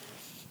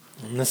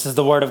This is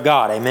the word of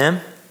God.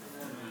 Amen?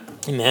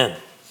 Amen.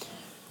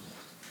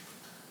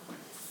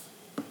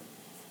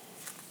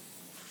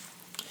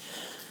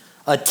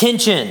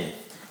 Attention.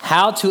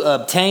 How to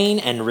obtain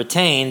and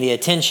retain the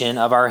attention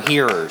of our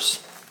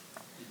hearers.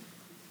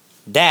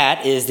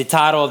 That is the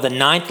title of the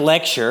 9th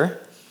lecture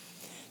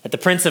that the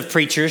Prince of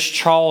Preachers,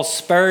 Charles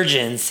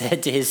Spurgeon,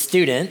 said to his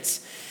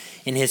students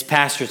in his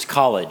pastor's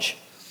college.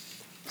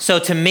 So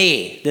to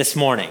me this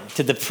morning,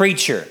 to the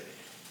preacher,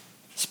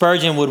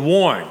 Spurgeon would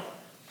warn.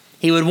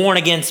 He would warn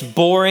against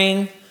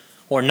boring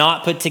or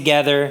not put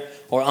together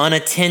or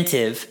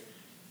unattentive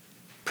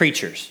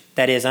preachers.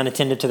 That is,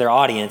 unattentive to their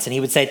audience. And he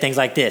would say things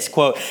like this,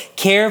 quote,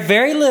 care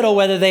very little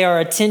whether they are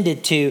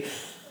attended to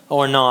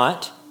or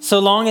not, so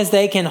long as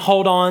they can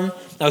hold on.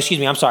 Oh,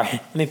 excuse me, I'm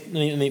sorry. Let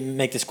me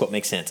make this quote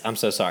make sense. I'm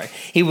so sorry.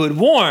 He would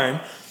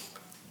warn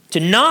to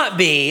not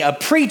be a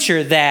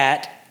preacher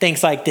that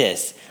thinks like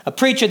this, a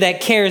preacher that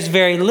cares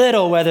very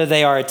little whether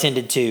they are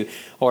attended to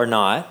or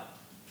not.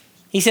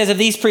 He says of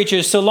these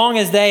preachers, so long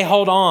as they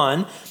hold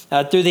on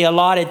through the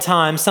allotted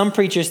time, some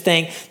preachers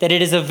think that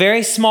it is of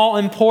very small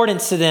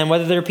importance to them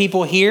whether their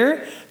people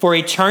hear for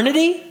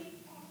eternity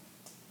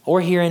or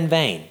hear in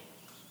vain.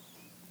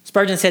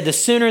 Spurgeon said the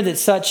sooner that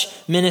such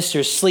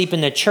ministers sleep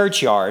in the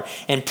churchyard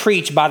and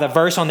preach by the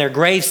verse on their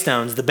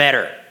gravestones, the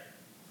better.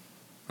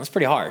 That's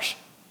pretty harsh,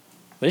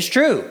 but it's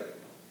true.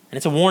 And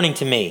it's a warning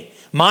to me.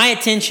 My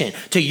attention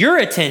to your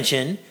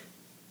attention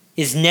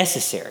is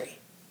necessary.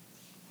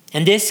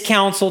 And this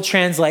counsel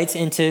translates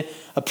into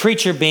a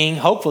preacher being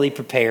hopefully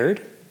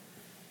prepared,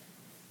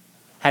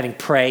 having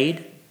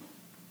prayed,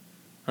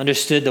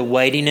 understood the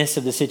weightiness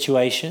of the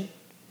situation,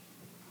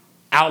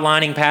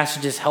 outlining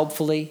passages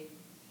helpfully,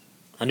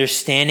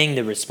 understanding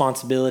the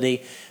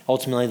responsibility,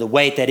 ultimately the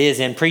weight that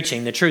is in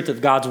preaching the truth of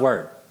God's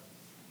word.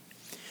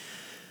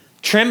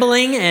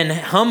 Trembling and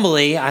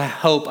humbly, I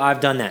hope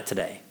I've done that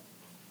today.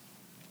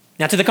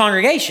 Now to the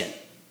congregation,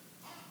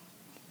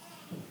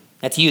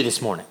 that's you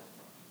this morning.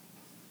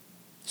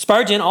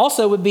 Spurgeon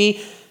also would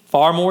be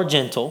far more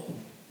gentle,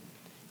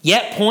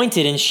 yet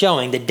pointed in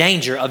showing the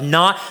danger of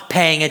not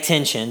paying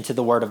attention to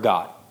the Word of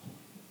God,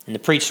 and the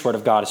preached Word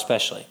of God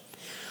especially.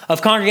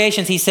 Of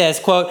congregations, he says,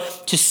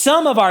 quote, to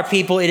some of our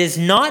people it is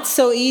not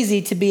so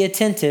easy to be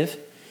attentive.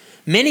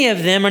 Many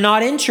of them are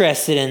not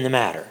interested in the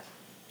matter,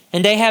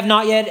 and they have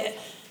not yet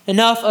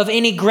enough of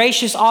any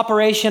gracious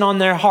operation on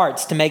their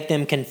hearts to make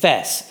them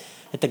confess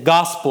that the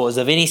gospel is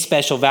of any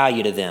special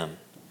value to them.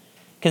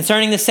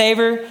 Concerning the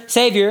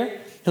Savior,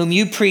 whom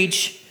you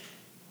preach,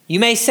 you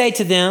may say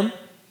to them,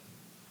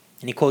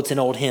 and he quotes an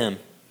old hymn,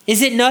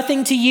 is it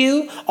nothing to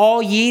you,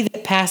 all ye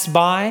that pass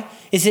by?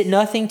 Is it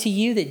nothing to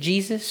you that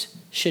Jesus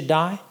should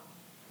die?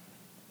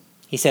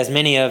 He says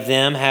many of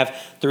them have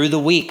through the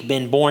week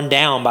been borne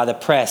down by the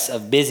press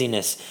of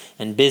busyness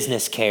and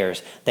business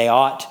cares. They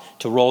ought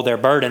to roll their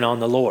burden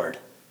on the Lord,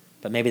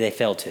 but maybe they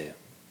fail to.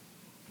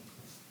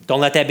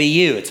 Don't let that be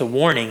you. It's a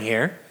warning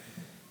here.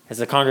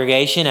 As a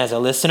congregation, as a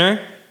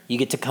listener, you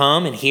get to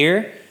come and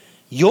hear.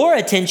 Your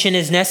attention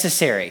is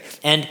necessary.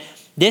 And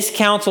this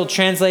counsel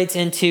translates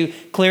into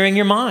clearing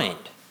your mind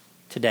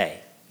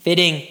today.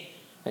 Fighting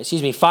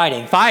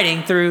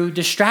through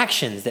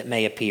distractions that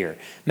may appear.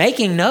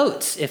 Making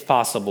notes, if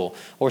possible,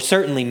 or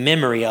certainly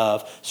memory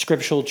of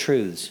scriptural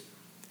truths.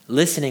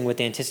 Listening with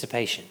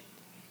anticipation.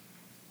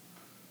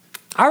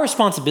 Our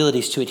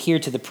responsibilities to adhere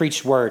to the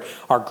preached word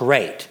are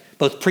great,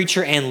 both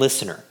preacher and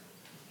listener.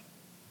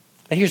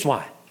 But here's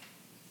why.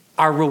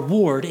 Our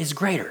reward is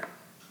greater.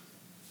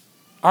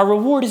 Our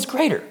reward is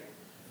greater.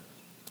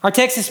 Our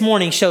text this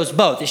morning shows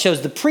both. It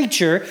shows the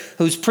preacher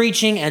who's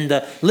preaching and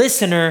the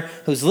listener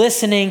who's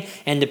listening.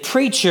 And the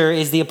preacher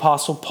is the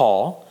Apostle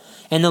Paul.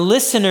 And the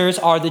listeners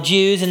are the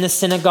Jews in the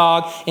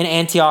synagogue in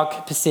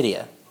Antioch,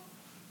 Pisidia.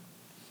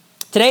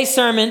 Today's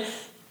sermon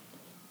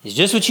is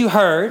just what you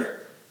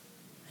heard,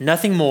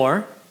 nothing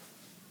more,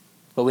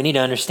 but we need to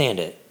understand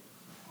it.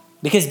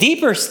 Because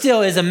deeper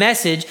still is a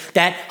message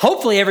that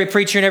hopefully every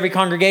preacher in every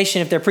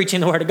congregation, if they're preaching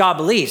the word of God,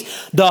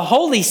 believes. The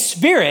Holy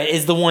Spirit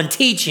is the one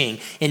teaching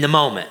in the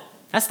moment.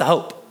 That's the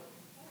hope.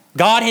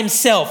 God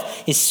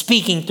himself is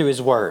speaking through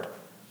his word.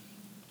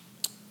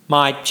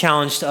 My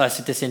challenge to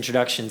us at this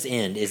introduction's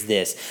end is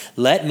this.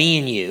 Let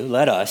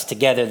us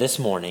together this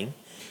morning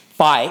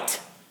fight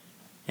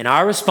in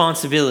our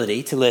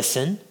responsibility to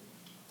listen,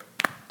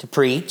 to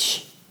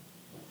preach,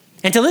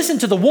 and to listen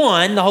to the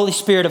one, the Holy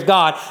Spirit of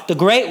God, the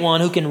great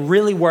one who can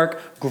really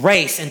work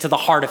grace into the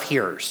heart of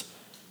hearers.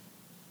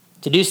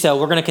 To do so,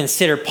 we're going to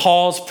consider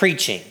Paul's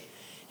preaching,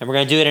 and we're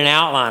going to do it in an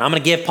outline. I'm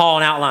going to give Paul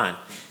an outline.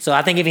 So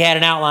I think if he had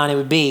an outline, it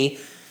would be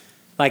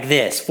like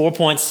this. 4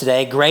 points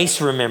today. Grace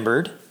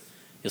remembered.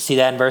 You'll see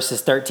that in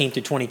verses 13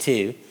 through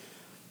 22.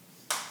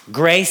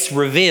 Grace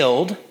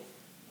revealed.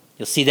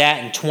 You'll see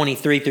that in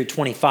 23 through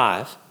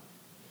 25.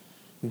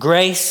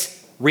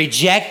 Grace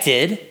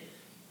rejected.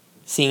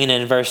 Seeing it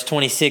in verse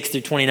 26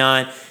 through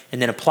 29,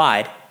 and then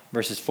applied,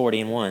 verses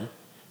 40 and 1.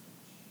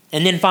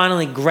 And then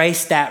finally,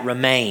 grace that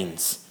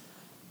remains.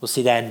 We'll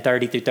see that in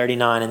 30 through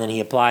 39, and then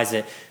he applies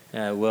it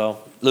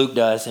Well, Luke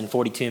does in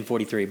 42 and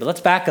 43. But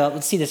let's back up.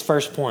 Let's see this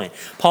first point.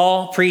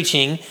 Paul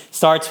preaching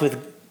starts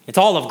with, it's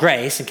all of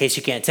grace, in case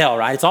you can't tell,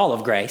 right? It's all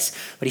of grace.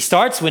 But he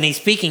starts when he's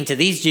speaking to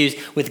these Jews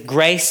with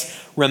grace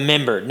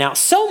remembered. Now,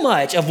 so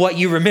much of what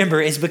you remember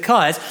is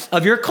because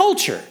of your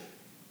culture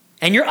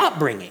and your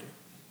upbringing.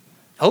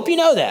 I hope you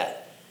know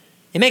that.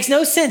 It makes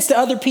no sense to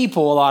other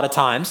people a lot of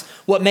times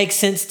what makes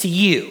sense to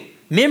you.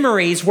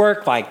 Memories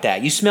work like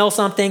that. You smell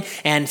something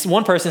and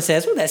one person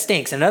says, "Oh, that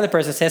stinks." And another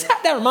person says,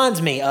 "That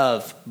reminds me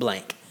of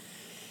blank."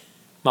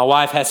 My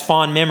wife has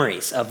fond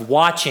memories of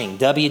watching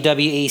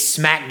WWE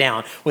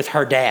SmackDown with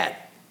her dad.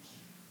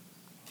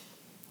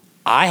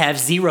 I have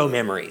zero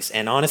memories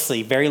and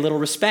honestly very little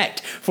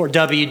respect for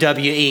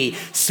WWE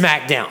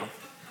SmackDown.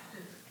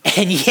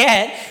 And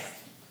yet,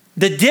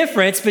 the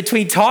difference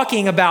between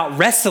talking about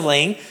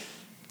wrestling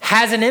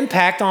has an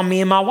impact on me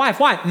and my wife.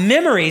 Why?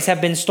 Memories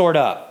have been stored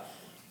up.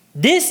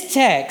 This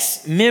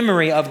text's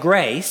memory of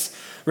grace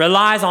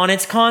relies on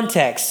its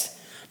context.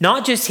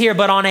 Not just here,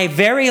 but on a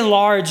very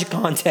large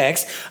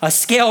context, a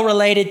scale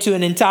related to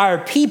an entire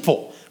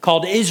people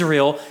called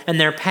Israel and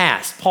their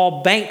past.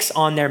 Paul banks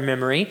on their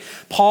memory.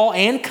 Paul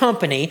and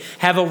company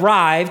have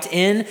arrived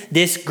in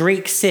this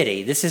Greek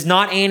city. This is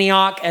not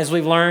Antioch, as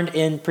we've learned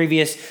in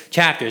previous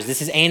chapters.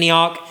 This is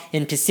Antioch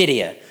in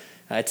Pisidia.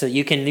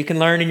 You can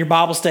learn in your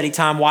Bible study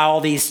time why all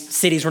these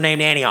cities were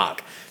named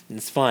Antioch.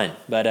 It's fun,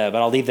 but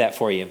I'll leave that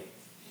for you.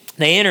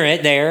 They enter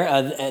it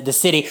there, the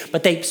city,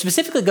 but they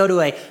specifically go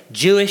to a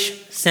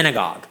Jewish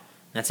synagogue.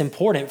 That's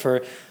important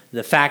for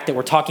the fact that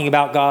we're talking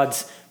about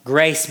God's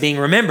grace being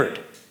remembered,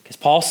 because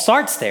Paul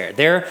starts there.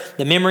 There,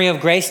 the memory of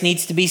grace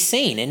needs to be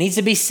seen. It needs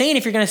to be seen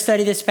if you're going to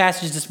study this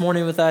passage this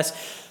morning with us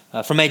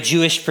from a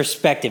Jewish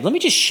perspective. Let me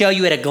just show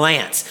you at a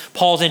glance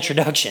Paul's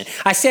introduction.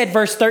 I said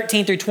verse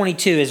 13 through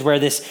 22 is where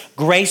this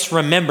grace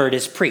remembered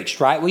is preached,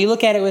 right? Will you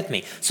look at it with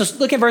me? So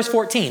look at verse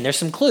 14. There's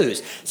some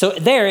clues. So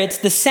there, it's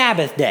the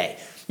Sabbath day.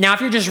 Now,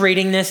 if you're just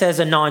reading this as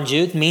a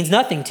non-Jew, it means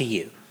nothing to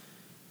you.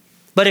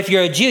 But if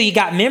you're a Jew, you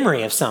got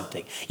memory of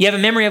something. You have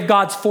a memory of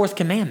God's fourth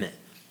commandment.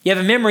 You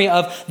have a memory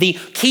of the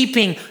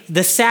keeping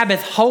the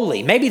Sabbath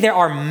holy. Maybe there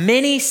are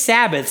many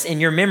Sabbaths in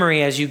your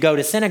memory as you go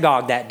to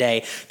synagogue that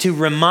day to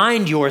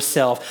remind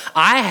yourself,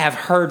 I have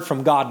heard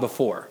from God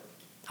before.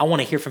 I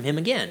want to hear from him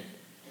again.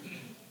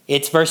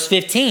 It's verse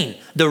 15,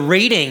 the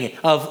reading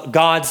of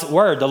God's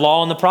word, the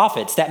law and the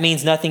prophets. That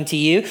means nothing to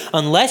you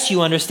unless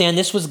you understand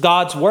this was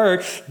God's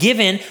word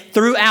given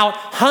throughout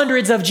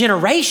hundreds of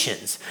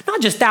generations,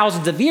 not just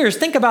thousands of years.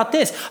 Think about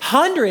this,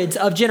 hundreds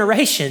of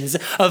generations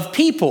of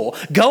people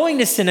going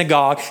to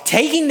synagogue,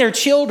 taking their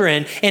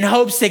children in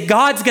hopes that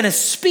God's going to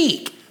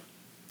speak.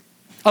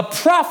 A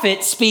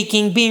prophet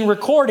speaking, being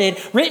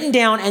recorded, written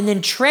down, and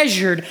then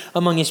treasured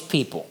among his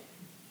people.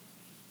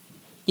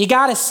 You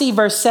got to see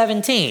verse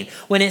 17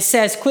 when it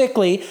says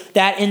quickly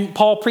that in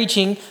Paul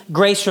preaching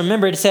grace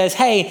remembered, it says,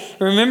 hey,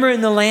 remember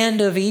in the land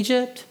of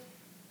Egypt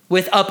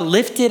with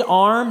uplifted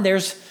arm?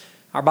 There's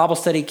our Bible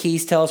study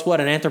keys tell us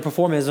what? An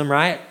anthropomorphism,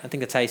 right? I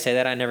think that's how you say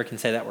that. I never can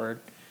say that word.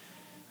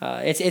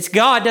 It's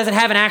God doesn't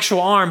have an actual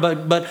arm,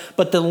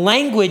 but the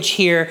language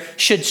here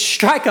should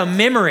strike a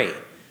memory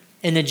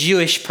in the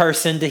Jewish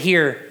person to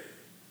hear,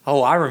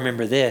 oh, I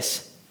remember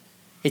this.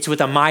 It's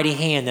with a mighty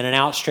hand and an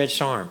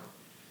outstretched arm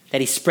that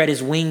he spread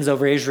his wings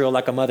over Israel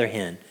like a mother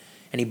hen.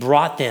 And he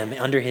brought them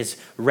under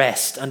his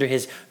rest, under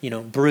his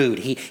brood.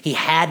 He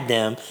had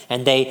them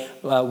and they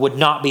would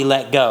not be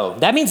let go.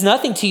 That means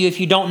nothing to you if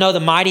you don't know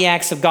the mighty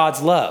acts of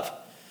God's love.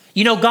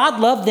 God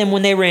loved them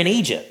when they were in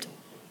Egypt.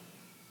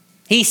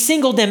 He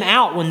singled them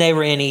out when they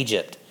were in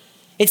Egypt.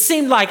 It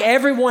seemed like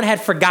everyone had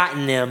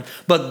forgotten them,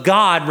 but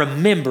God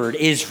remembered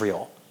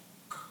Israel.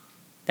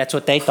 That's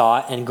what they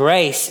thought, and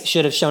grace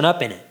should have shown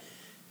up in it.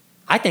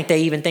 I think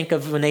they even think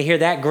of, when they hear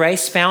that,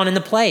 grace found in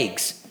the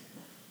plagues.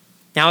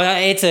 Now,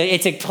 it's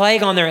a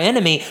plague on their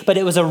enemy, but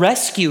it was a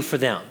rescue for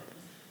them.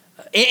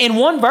 In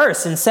one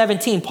verse, in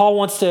 17, Paul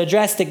wants to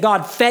address that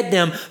God fed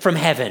them from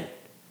heaven.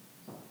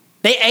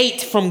 They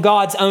ate from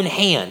God's own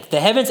hand.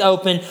 The heavens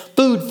opened,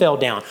 food fell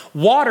down.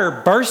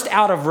 Water burst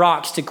out of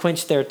rocks to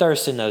quench their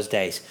thirst in those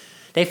days.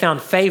 They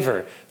found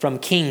favor from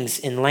kings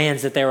in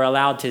lands that they were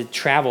allowed to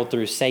travel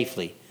through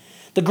safely.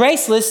 The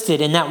grace listed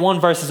in that one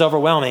verse is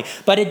overwhelming,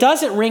 but it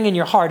doesn't ring in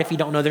your heart if you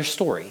don't know their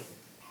story.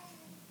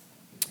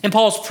 And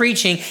Paul's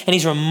preaching and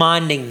he's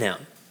reminding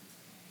them.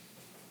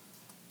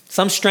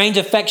 Some strange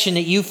affection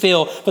that you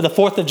feel for the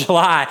 4th of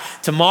July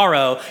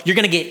tomorrow, you're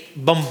going to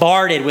get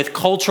bombarded with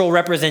cultural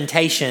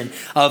representation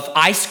of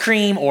ice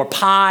cream or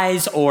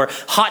pies or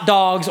hot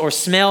dogs or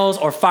smells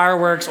or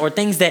fireworks or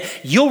things that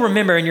you'll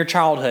remember in your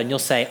childhood. And you'll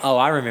say, oh,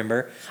 I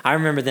remember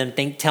them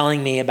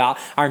telling me about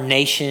our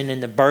nation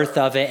and the birth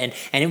of it.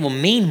 And it will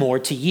mean more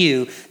to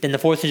you than the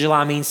 4th of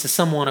July means to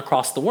someone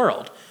across the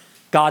world.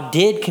 God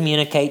did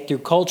communicate through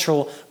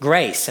cultural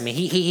grace. I mean,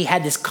 he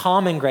had this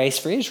common grace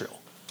for Israel.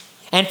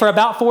 And for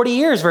about 40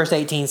 years, verse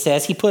 18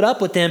 says, he put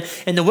up with them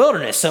in the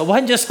wilderness. So it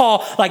wasn't just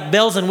all like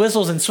bells and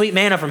whistles and sweet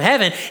manna from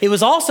heaven. It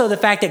was also the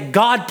fact that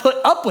God put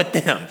up with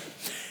them.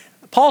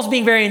 Paul's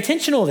being very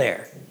intentional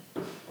there.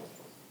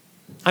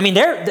 I mean,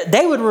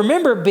 they would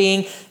remember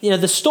being,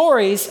 the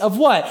stories of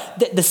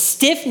what? The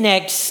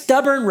stiff-necked,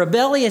 stubborn,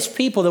 rebellious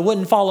people that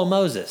wouldn't follow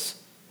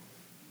Moses.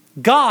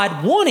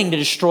 God wanting to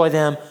destroy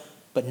them,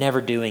 but never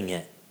doing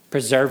it,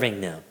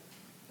 preserving them.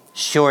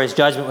 Sure, his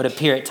judgment would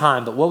appear at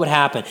time, but what would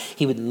happen?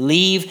 He would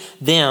leave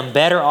them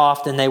better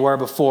off than they were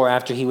before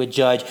after he would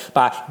judge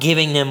by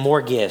giving them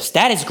more gifts.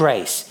 That is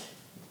grace.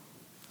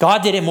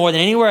 God did it more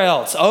than anywhere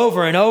else,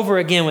 over and over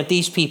again with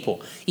these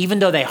people, even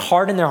though they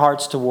hardened their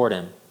hearts toward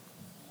him.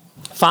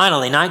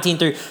 Finally, 19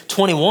 through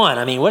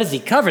 21, what does he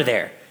cover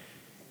there?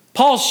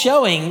 Paul's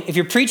showing, if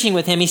you're preaching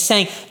with him, he's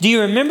saying, do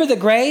you remember the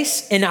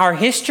grace in our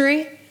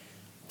history?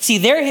 See,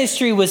 their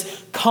history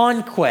was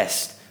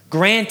conquest,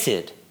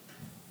 granted,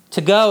 to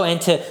go and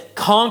to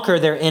conquer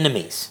their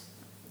enemies.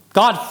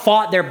 God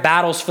fought their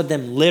battles for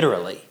them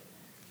literally.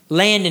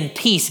 Land and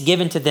peace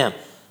given to them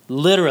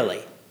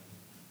literally.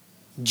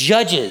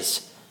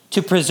 Judges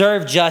to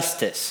preserve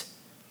justice.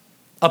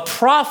 A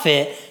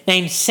prophet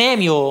named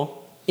Samuel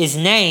is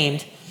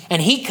named,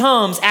 and he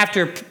comes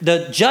after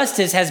the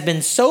justice has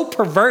been so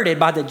perverted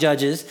by the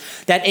judges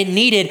that it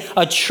needed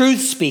a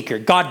truth speaker.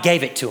 God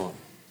gave it to him.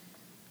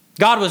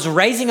 God was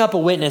raising up a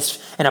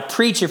witness and a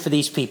preacher for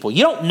these people.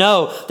 You don't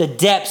know the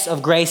depths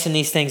of grace in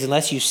these things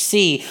unless you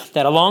see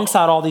that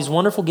alongside all these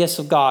wonderful gifts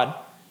of God,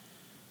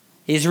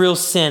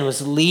 Israel's sin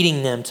was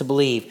leading them to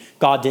believe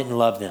God didn't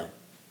love them.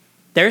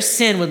 Their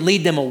sin would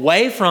lead them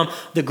away from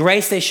the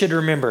grace they should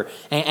remember,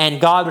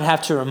 and God would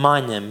have to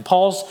remind them.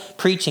 Paul's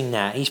preaching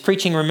that. He's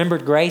preaching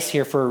remembered grace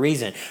here for a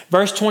reason.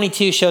 Verse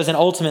 22 shows an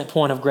ultimate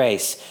point of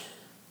grace.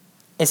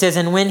 It says,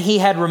 and when he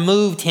had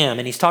removed him,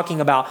 and he's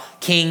talking about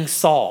King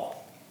Saul.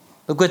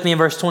 Look with me in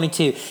verse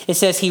 22. It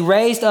says, he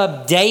raised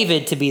up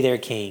David to be their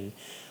king,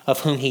 of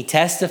whom he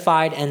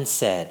testified and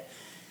said,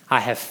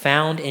 I have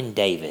found in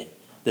David,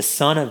 the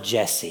son of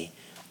Jesse,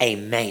 a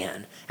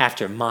man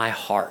after my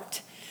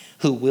heart,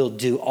 who will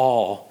do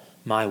all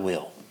my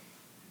will.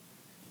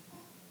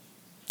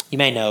 You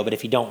may know, but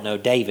if you don't know,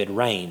 David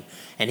reigned.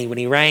 And when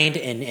he reigned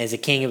as a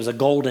king, it was a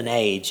golden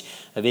age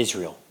of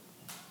Israel.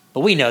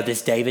 But we know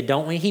this David,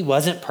 don't we? He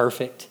wasn't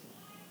perfect.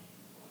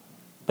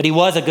 But he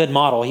was a good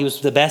model. He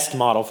was the best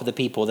model for the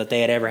people that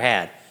they had ever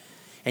had.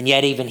 And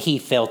yet even he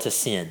fell to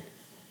sin.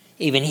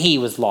 Even he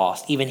was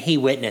lost. Even he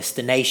witnessed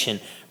the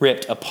nation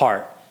ripped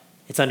apart.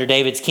 It's under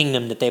David's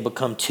kingdom that they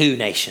become two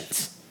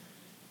nations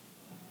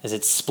as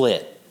it's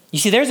split. You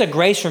see, there's a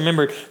grace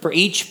remembered for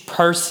each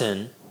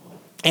person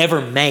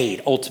ever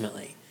made,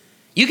 ultimately.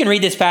 You can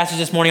read this passage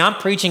this morning. I'm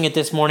preaching it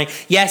this morning.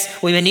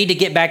 Yes, we may need to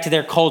get back to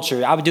their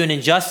culture. I would do an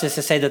injustice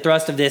to say the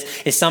thrust of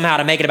this is somehow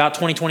to make it about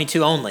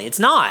 2022 only. It's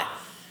not.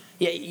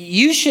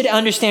 You should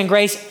understand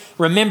grace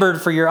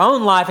remembered for your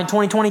own life in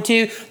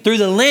 2022 through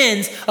the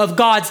lens of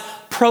God's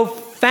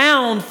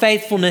profound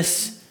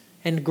faithfulness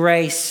and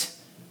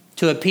grace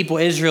to a people,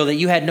 Israel, that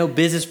you had no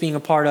business being a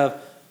part of,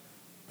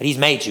 but he's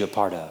made you a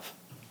part of.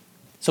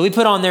 So we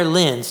put on their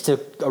lens to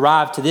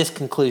arrive to this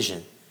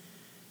conclusion.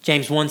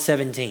 James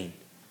 1:17.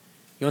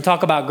 You want to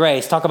talk about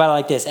grace? Talk about it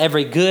like this.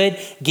 Every good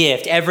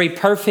gift, every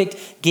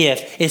perfect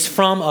gift is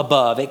from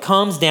above. It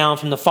comes down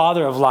from the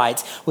Father of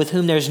lights, with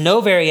whom there's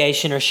no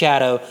variation or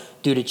shadow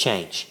due to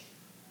change.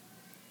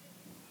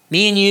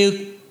 Me and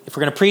you, if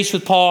we're going to preach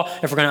with Paul,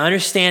 if we're going to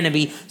understand and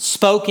be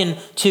spoken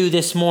to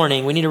this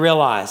morning, we need to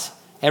realize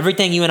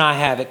everything you and I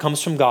have, it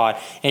comes from God,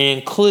 and it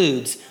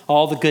includes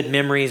all the good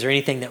memories or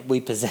anything that we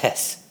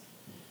possess.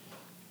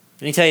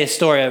 Let me tell you a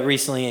story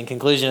recently in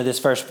conclusion of this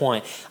first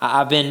point.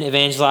 I've been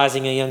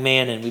evangelizing a young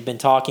man, and we've been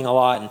talking a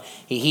lot, and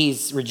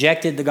he's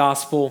rejected the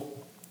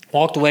gospel,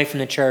 walked away from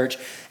the church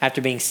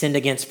after being sinned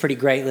against pretty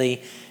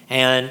greatly.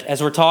 And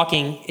as we're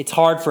talking, it's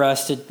hard for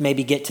us to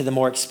maybe get to the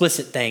more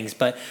explicit things,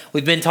 but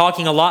we've been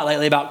talking a lot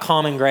lately about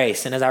common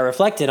grace. And as I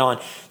reflected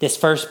on this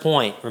first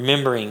point,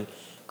 remembering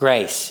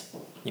grace,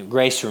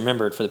 grace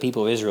remembered for the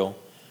people of Israel,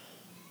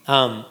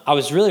 I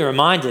was really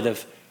reminded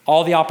of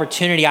all the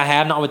opportunity I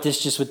have, not with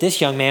this, just with this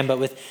young man, but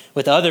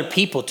with other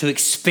people to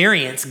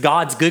experience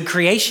God's good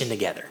creation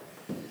together.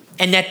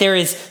 And that there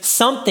is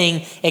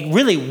something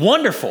really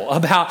wonderful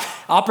about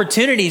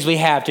opportunities we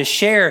have to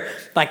share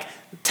like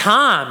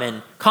time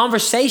and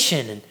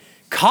conversation and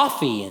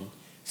coffee and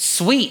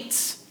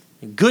sweets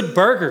and good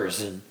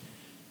burgers and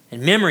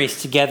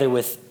memories together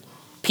with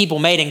people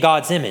made in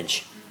God's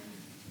image.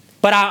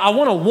 But I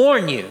want to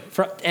warn you,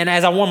 and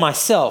as I warn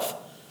myself,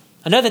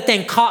 another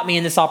thing caught me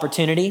in this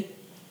opportunity.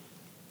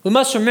 We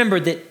must remember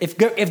that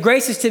if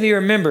grace is to be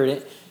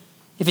remembered,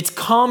 if it's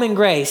common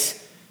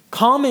grace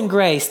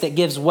that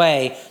gives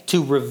way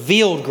to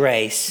revealed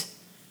grace,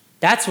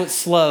 that's what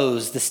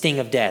slows the sting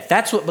of death.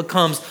 That's what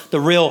becomes the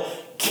real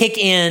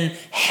kick-in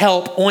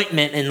help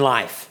ointment in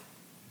life.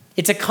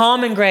 It's a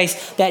common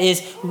grace that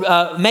is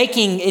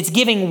it's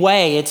giving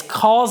way. It's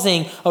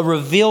causing a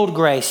revealed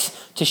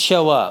grace to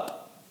show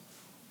up.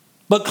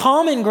 But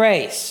common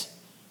grace,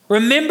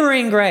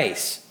 remembering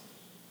grace,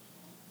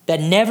 that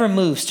never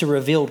moves to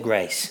revealed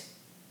grace.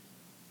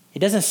 It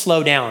doesn't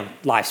slow down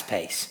life's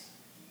pace.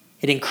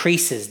 It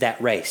increases that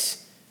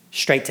race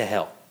straight to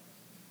hell.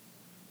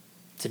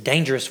 It's a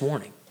dangerous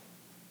warning.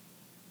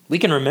 We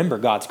can remember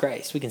God's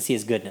grace. We can see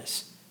his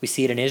goodness. We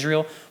see it in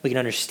Israel. We can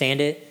understand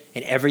it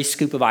in every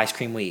scoop of ice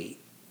cream we eat.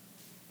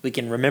 We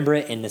can remember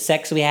it in the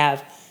sex we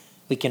have.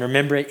 We can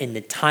remember it in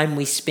the time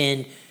we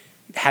spend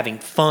having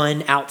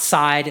fun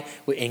outside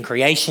in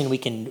creation. We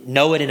can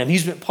know it in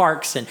amusement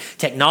parks and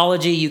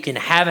technology. You can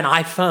have an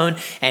iPhone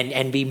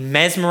and be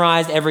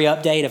mesmerized every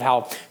update of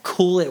how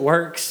cool it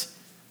works.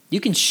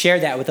 You can share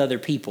that with other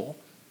people.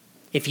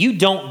 If you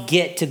don't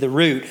get to the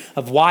root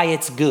of why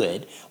it's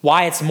good,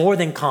 why it's more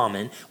than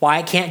common, why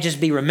it can't just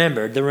be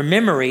remembered, the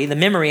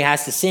memory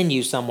has to send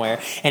you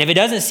somewhere. And if it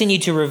doesn't send you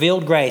to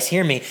revealed grace,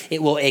 hear me,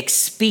 it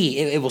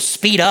will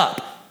speed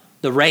up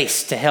the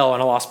race to hell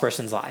in a lost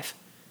person's life.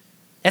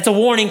 That's a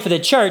warning for the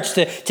church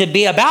to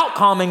be about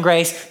common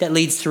grace that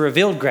leads to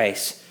revealed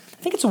grace. I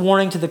think it's a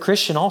warning to the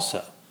Christian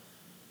also.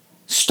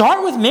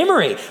 Start with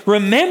memory.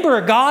 Remember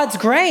God's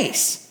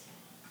grace.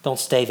 Don't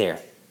stay there.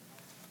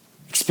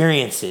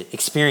 Experience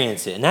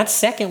it. And that's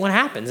second what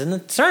happens in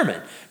the sermon.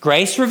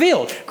 Grace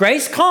revealed.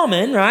 Grace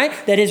common, right?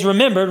 That is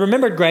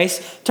remembered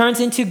grace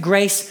turns into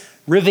grace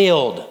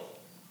revealed.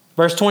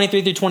 Verse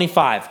 23 through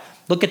 25.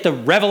 Look at the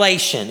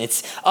revelation.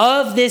 It's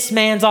of this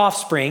man's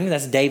offspring,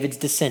 that's David's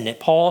descendant.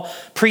 Paul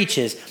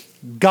preaches,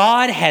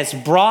 God has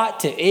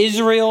brought to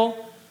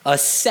Israel a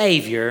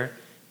Savior,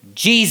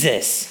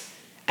 Jesus,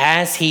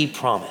 as he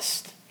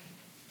promised.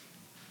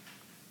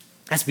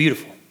 That's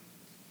beautiful.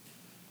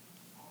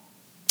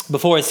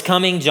 Before his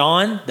coming,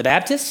 John the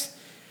Baptist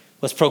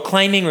was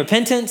proclaiming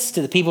repentance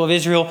to the people of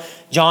Israel.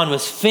 John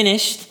was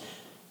finished,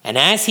 and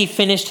as he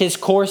finished his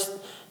course,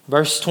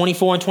 verse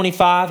 24 and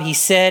 25, he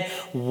said,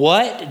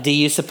 "What do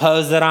you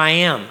suppose that I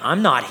am?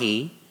 I'm not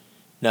he.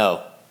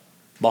 No,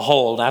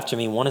 behold, after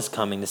me one is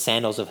coming, the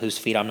sandals of whose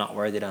feet I'm not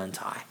worthy to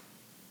untie."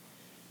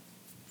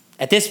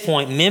 At this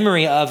point,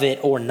 memory of it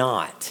or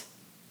not,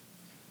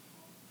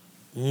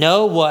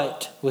 know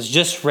what was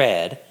just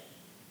read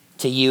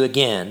to you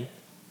again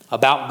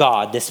about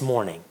God this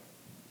morning.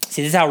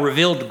 See, this is how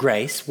revealed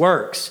grace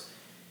works.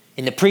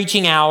 In the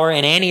preaching hour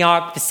in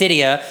Antioch,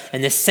 Pisidia,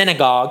 and the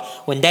synagogue,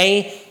 when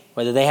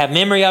whether they have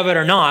memory of it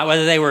or not,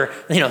 whether they were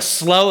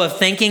slow of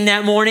thinking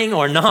that morning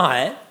or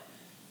not,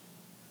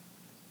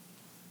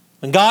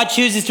 when God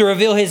chooses to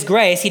reveal his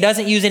grace, he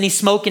doesn't use any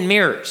smoke and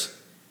mirrors.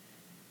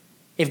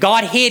 If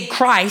God hid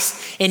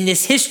Christ in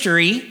this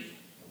history,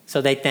 so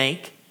they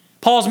think,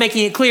 Paul's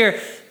making it clear,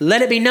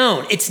 let it be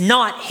known. It's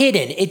not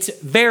hidden. It's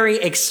very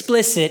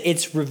explicit.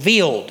 It's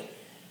revealed.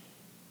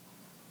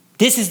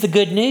 This is the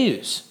good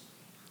news.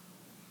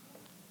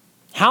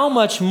 How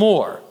much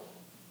more,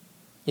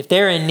 if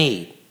they're in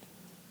need,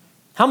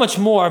 how much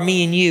more are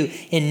me and you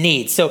in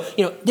need? So,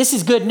 this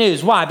is good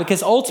news. Why?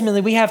 Because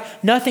ultimately we have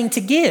nothing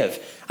to give.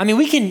 I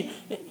mean,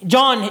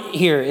 John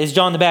here is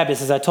John the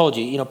Baptist, as I told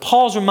you.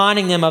 Paul's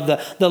reminding them of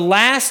the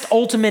last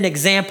ultimate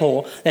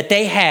example that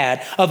they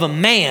had of a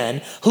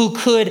man who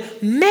could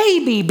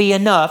maybe be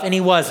enough, and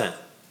he wasn't.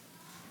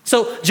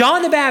 So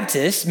John the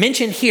Baptist,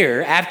 mentioned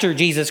here after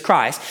Jesus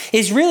Christ,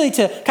 is really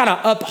to kind of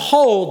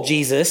uphold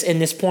Jesus in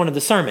this point of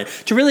the sermon,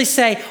 to really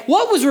say,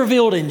 what was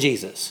revealed in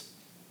Jesus?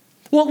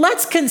 Well,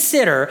 let's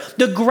consider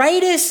the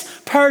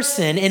greatest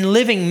person in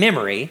living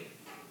memory.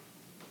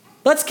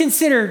 Let's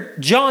consider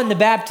John the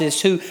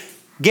Baptist, who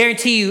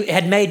guarantee you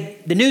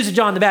the news of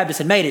John the Baptist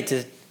had made it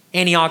to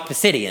Antioch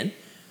Pisidian.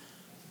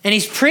 And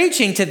he's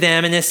preaching to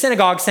them in this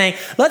synagogue saying,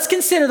 let's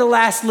consider the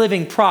last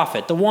living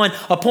prophet, the one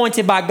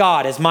appointed by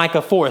God, as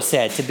Malachi 4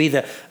 said, to be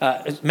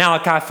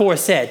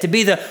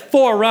the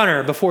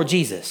forerunner before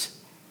Jesus.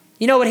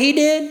 You know what he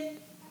did?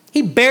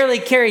 He barely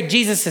carried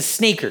Jesus'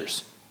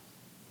 sneakers.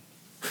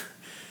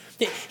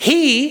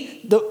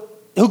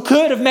 Who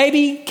could have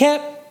maybe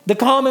kept the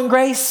common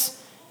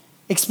grace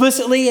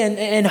explicitly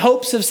and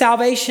hopes of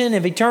salvation,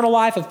 of eternal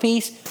life, of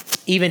peace,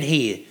 even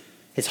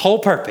his whole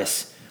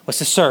purpose was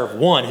to serve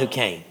one who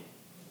came.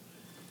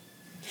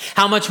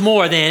 How much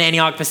more than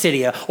Antioch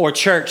Pisidia or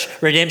Church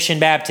Redemption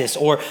Baptist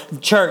or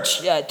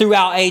church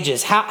throughout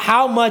ages?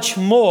 How much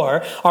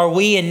more are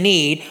we in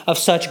need of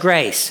such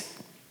grace?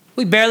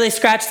 We barely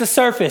scratched the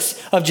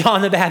surface of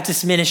John the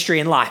Baptist's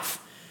ministry and life.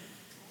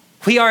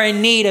 We are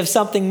in need of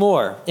something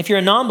more. If you're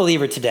a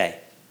non-believer today,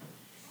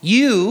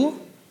 you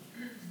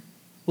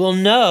will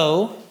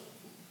know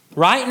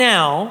right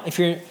now, if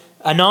you're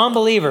a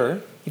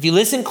non-believer, if you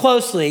listen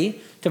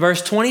closely to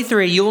verse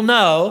 23, you'll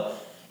know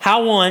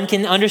how one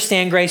can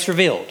understand grace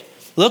revealed.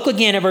 Look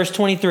again at verse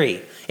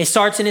 23. It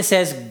starts and it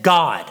says,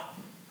 God.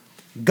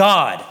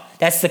 God.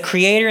 That's the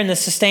creator and the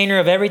sustainer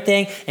of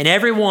everything and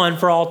everyone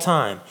for all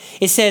time.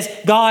 It says,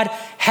 God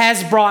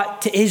has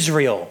brought to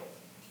Israel.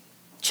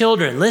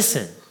 Children,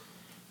 listen.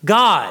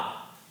 God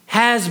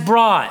has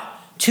brought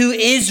to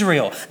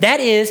Israel. That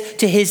is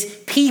to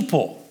his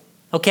people,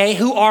 okay,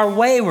 who are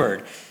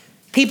wayward.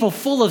 People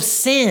full of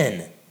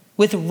sin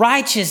with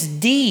righteous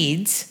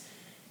deeds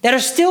that are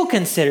still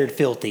considered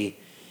filthy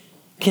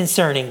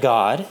concerning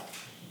God.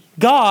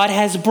 God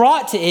has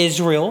brought to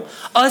Israel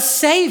a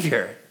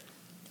Savior.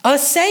 A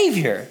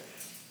Savior.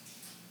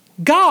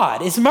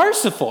 God is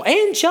merciful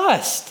and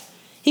just.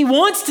 He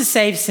wants to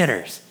save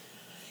sinners.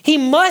 He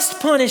must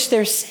punish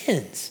their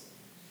sins.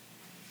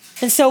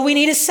 And so we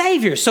need a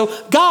Savior. So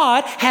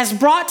God has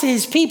brought to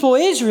his people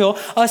Israel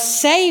a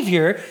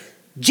Savior,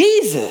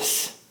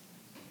 Jesus.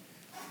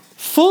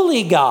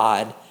 Fully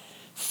God,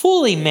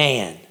 fully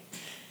man.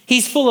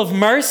 He's full of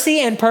mercy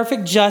and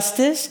perfect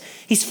justice.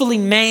 He's fully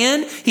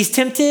man. He's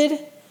tempted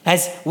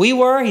as we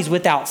were. He's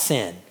without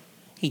sin.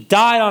 He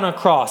died on a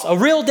cross, a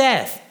real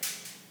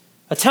death,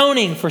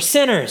 atoning for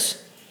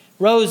sinners,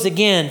 rose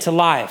again to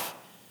life,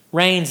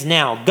 reigns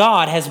now.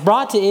 God has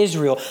brought to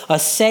Israel a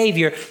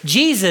Savior,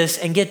 Jesus,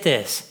 and get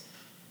this,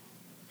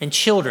 and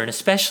children,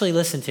 especially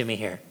listen to me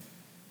here,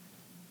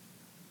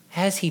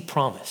 as he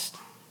promised.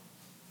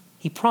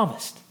 He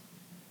promised.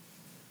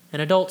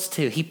 And adults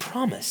too. He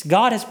promised.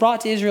 God has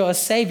brought to Israel a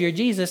Savior,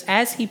 Jesus,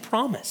 as he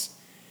promised.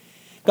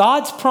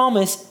 God's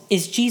promise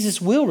is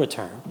Jesus will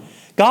return.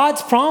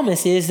 God's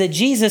promise is that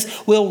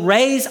Jesus will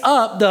raise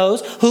up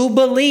those who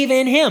believe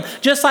in him.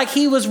 Just like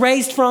he was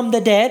raised from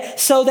the dead,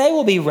 so they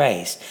will be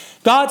raised.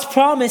 God's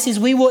promise is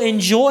we will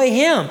enjoy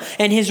him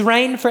and his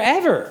reign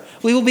forever.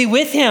 We will be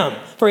with him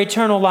for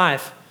eternal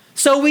life.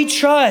 So we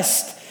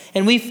trust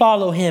and we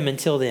follow him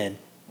until then.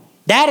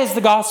 That is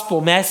the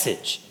gospel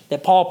message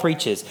that Paul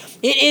preaches.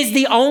 It is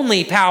the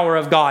only power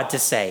of God to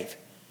save.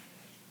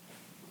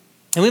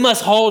 And we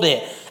must hold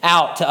it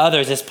out to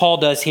others as Paul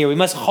does here. We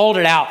must hold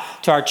it out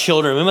to our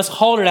children. We must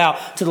hold it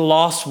out to the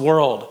lost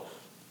world.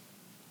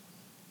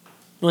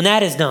 When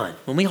that is done,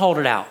 when we hold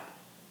it out,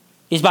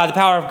 it is by the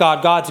power of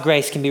God, God's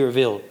grace can be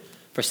revealed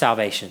for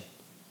salvation.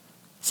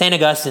 St.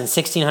 Augustine,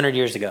 1600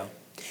 years ago,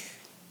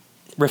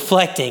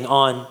 reflecting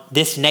on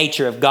this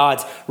nature of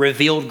God's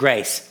revealed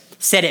grace,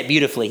 said it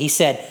beautifully. He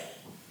said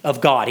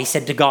of God, he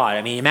said to God,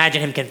 I mean,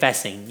 imagine him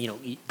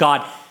confessing,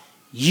 God,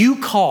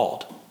 you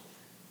called,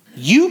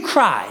 you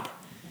cried,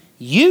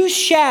 you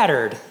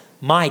shattered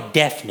my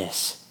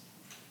deafness.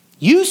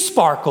 You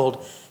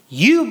sparkled,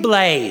 you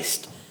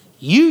blazed,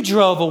 you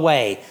drove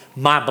away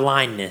my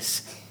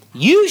blindness.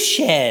 You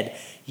shed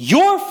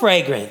your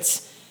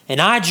fragrance, and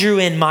I drew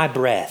in my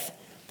breath,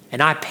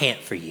 and I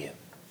pant for you.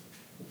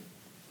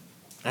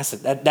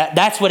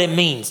 That's what it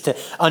means to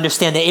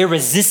understand the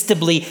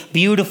irresistibly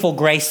beautiful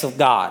grace of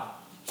God.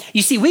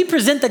 You see, we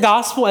present the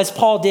gospel as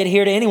Paul did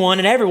here to anyone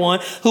and everyone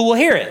who will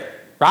hear it.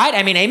 Right?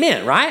 I mean,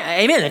 amen, right?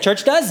 Amen. The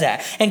church does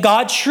that. And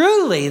God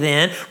truly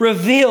then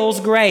reveals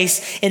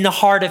grace in the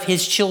heart of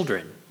his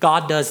children.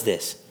 God does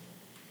this.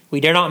 We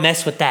dare not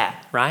mess with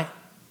that, right?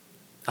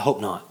 I hope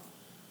not.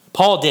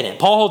 Paul didn't.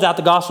 Paul holds out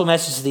the gospel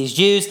message to these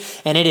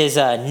Jews, and it is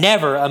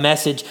never a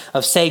message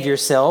of save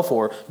yourself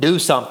or do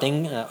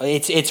something.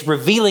 It's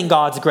revealing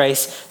God's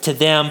grace to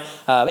them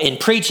in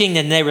preaching,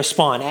 and they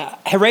respond.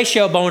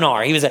 Horatio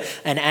Bonar, he was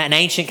an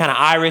ancient kind of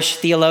Irish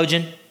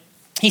theologian.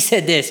 He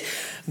said this,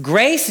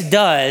 grace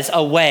does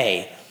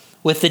away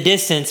with the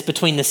distance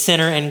between the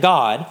sinner and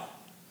God,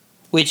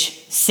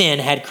 which sin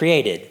had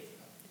created.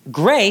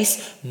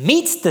 Grace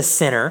meets the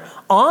sinner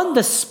on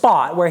the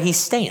spot where he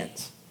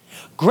stands.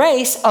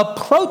 Grace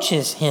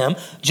approaches him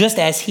just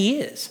as he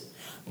is.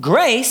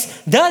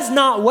 Grace does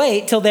not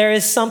wait till there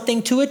is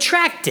something to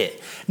attract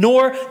it,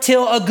 nor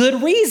till a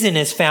good reason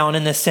is found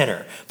in the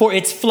sinner for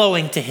its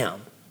flowing to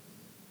him.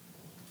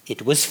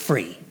 It was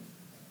free.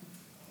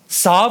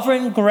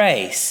 Sovereign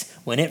grace,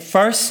 when it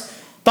first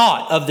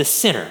thought of the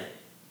sinner,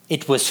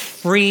 it was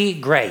free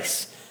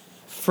grace.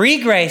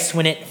 Free grace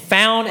when it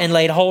found and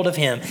laid hold of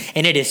him,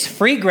 and it is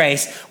free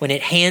grace when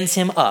it hands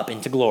him up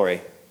into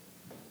glory.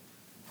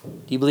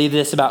 Do you believe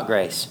this about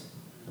grace?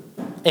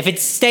 If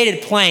it's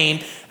stated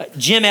plain,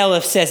 Jim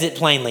Elliff says it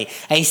plainly.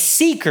 A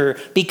seeker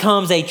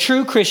becomes a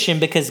true Christian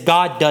because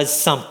God does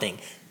something,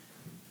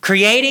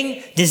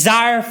 creating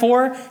desire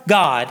for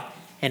God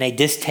and a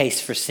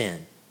distaste for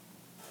sin.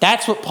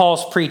 That's what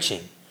Paul's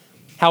preaching.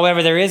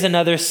 However, there is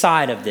another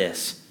side of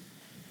this.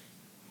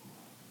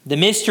 The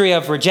mystery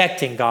of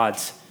rejecting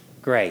God's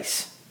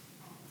grace.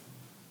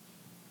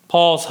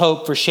 Paul's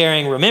hope for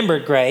sharing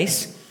remembered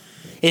grace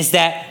is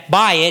that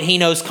by it he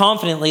knows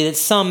confidently that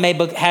some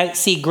may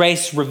see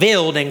grace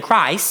revealed in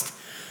Christ,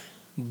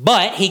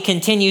 but he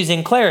continues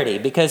in clarity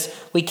because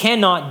we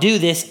cannot do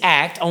this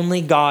act,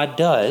 only God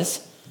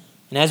does.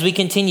 And as we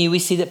continue, we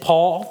see that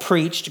Paul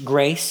preached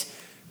grace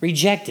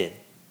rejected.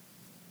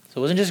 So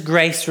it wasn't just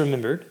grace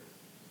remembered. It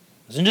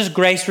wasn't just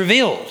grace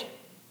revealed,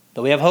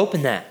 though we have hope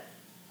in that.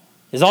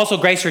 There's also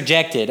grace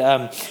rejected.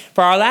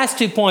 For our last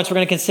 2 points, we're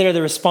going to consider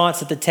the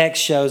response that the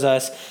text shows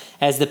us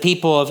as the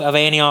people of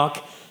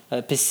Antioch,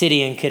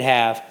 Pisidian could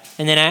have,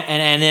 and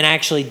then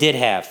actually did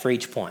have for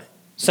each point.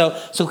 So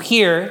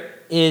here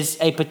is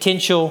a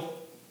potential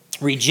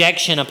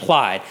rejection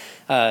applied.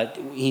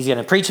 He's going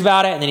to preach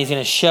about it, and then he's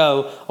going to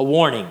show a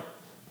warning.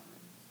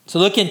 So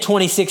look in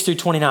 26 through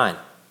 29.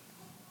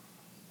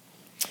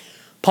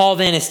 Paul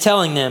then is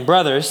telling them,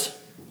 brothers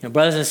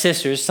and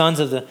sisters, sons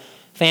of the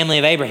family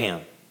of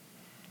Abraham,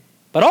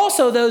 but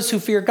also those who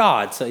fear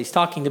God. So he's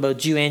talking to both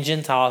Jew and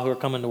Gentile who are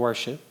coming to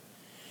worship.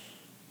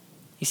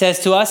 He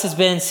says, to us has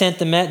been sent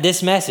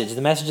this message,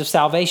 the message of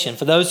salvation,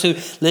 for those who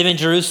live in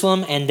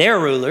Jerusalem and their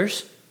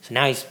rulers. So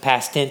now he's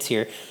past tense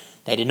here.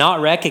 They did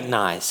not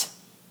recognize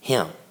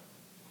him.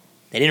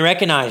 They didn't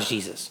recognize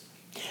Jesus,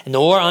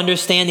 nor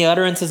understand the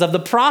utterances of the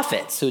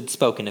prophets who had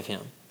spoken of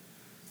him.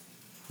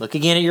 Look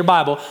again at your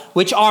Bible,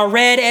 which are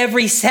read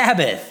every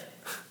Sabbath.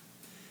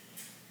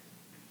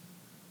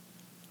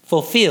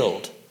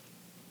 Fulfilled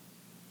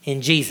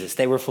in Jesus.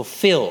 They were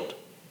fulfilled.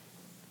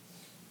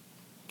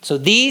 So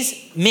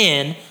these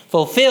men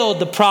fulfilled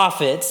the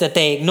prophets that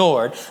they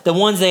ignored, the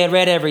ones they had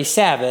read every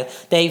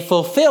Sabbath. They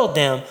fulfilled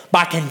them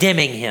by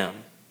condemning him,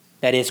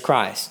 that is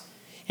Christ.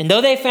 And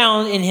though they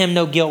found in him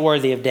no guilt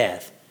worthy of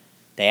death,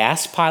 they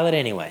asked Pilate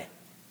anyway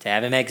to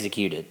have him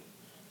executed.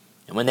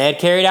 And when they had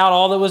carried out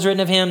all that was written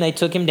of him, they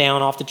took him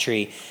down off the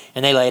tree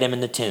and they laid him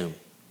in the tomb.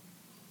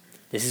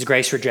 This is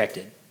grace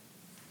rejected.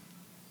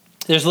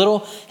 There's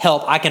little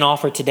help I can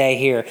offer today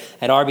here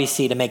at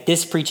RBC to make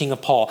this preaching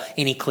of Paul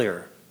any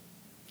clearer.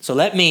 So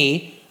let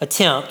me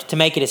attempt to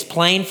make it as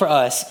plain for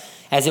us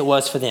as it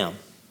was for them.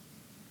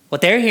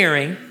 What they're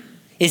hearing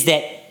is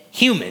that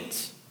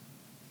humans,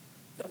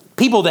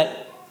 people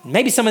that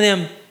maybe some of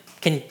them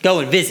can go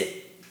and visit,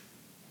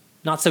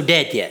 not so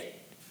dead yet.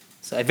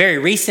 So a very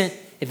recent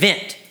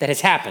event that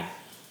has happened.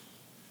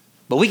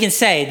 But we can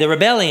say the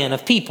rebellion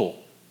of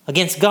people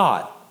against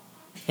God,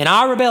 and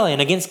our rebellion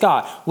against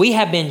God, we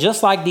have been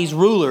just like these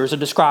rulers are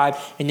described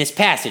in this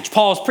passage.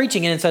 Paul's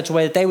preaching it in such a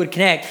way that they would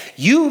connect.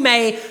 You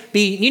need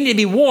to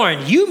be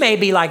warned. You may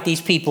be like these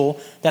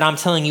people that I'm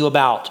telling you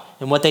about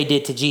and what they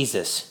did to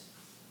Jesus.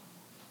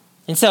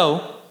 And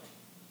so,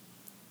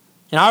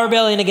 in our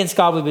rebellion against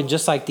God, we've been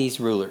just like these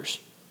rulers.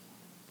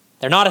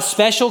 They're not a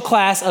special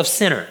class of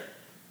sinner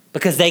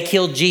because they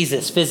killed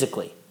Jesus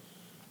physically.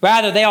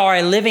 Rather, they are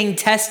a living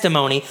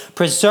testimony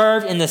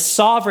preserved in the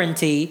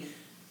sovereignty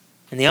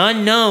and the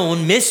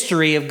unknown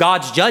mystery of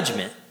God's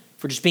judgment,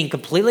 for just being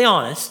completely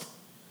honest.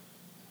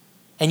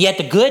 And yet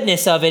the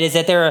goodness of it is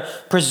that they're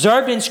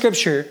preserved in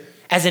Scripture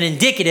as an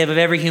indicative of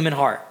every human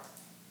heart.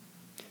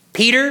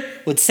 Peter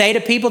would say to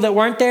people that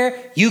weren't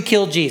there, you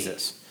killed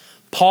Jesus.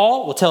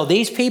 Paul will tell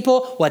these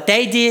people what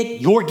they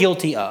did, you're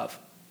guilty of.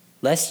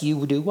 Lest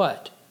you do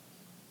what?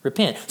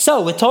 Repent.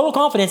 So with total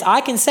confidence, I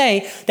can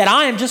say that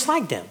I am just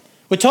like them.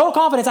 With total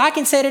confidence, I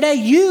can say today,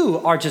 you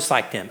are just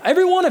like them.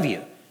 Every one of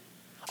you.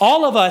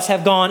 All of us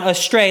have gone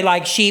astray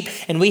like sheep,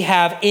 and we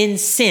have in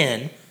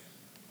sin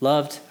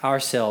loved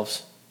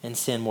ourselves and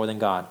sin more than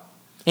God.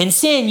 In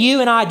sin, you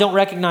and I don't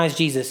recognize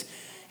Jesus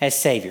as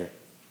Savior.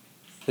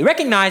 We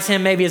recognize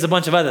him maybe as a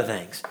bunch of other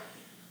things,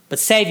 but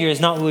Savior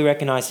is not what we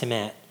recognize him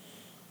at.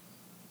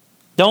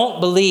 Don't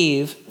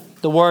believe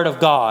the word of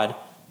God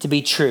to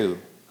be true.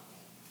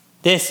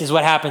 This is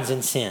what happens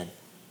in sin.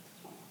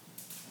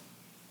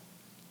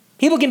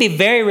 People can be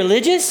very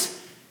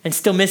religious and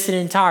still miss it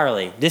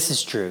entirely. This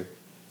is true.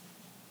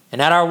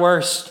 And at our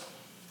worst,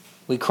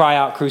 we cry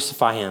out,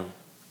 crucify him.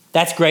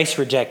 That's grace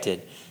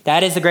rejected.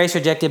 That is the grace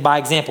rejected by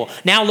example.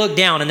 Now look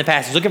down in the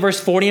passage. Look at verse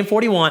 40 and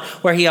 41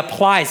 where he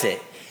applies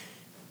it.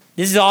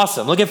 This is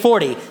awesome. Look at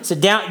 40. So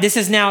down, this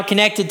is now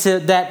connected to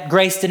that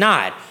grace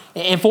denied.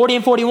 In 40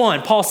 and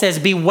 41, Paul says,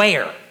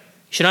 beware. You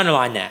should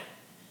underline that.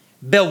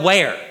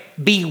 Beware.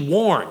 Be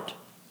warned,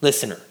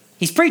 listener.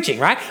 He's preaching,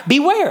 right?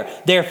 Beware,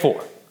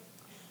 therefore,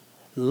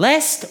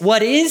 lest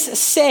what is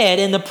said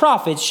in the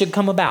prophets should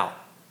come about.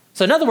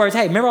 So in other words,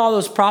 hey, remember all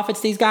those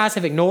prophets these guys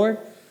have ignored?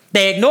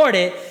 They ignored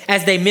it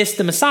as they missed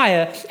the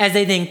Messiah, as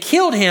they then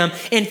killed him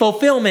in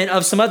fulfillment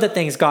of some other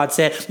things God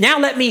said. Now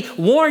let me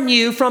warn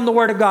you from the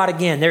word of God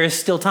again. There is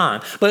still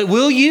time. But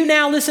will you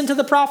now listen to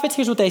the prophets?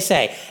 Here's what they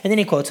say. And then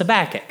he quotes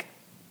Habakkuk.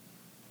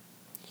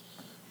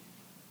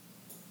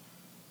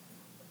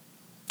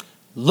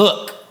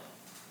 Look.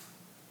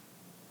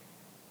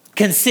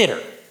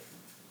 Consider.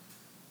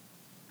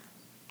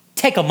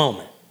 Take a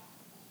moment.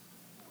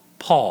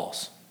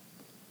 Pause.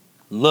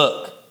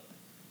 Look,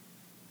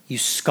 you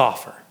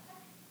scoffer.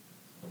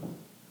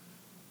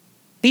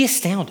 Be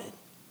astounded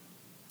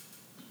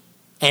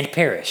and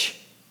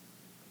perish.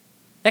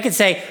 I could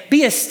say,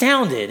 be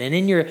astounded, and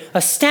in your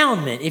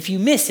astoundment, if you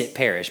miss it,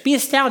 perish. Be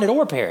astounded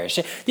or perish.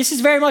 This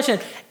is very much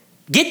a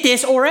get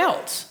this or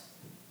else.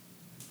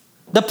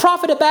 The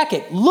prophet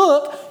Habakkuk,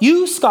 look,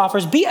 you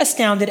scoffers, be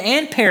astounded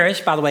and perish.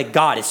 By the way,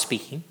 God is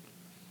speaking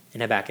in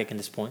Habakkuk in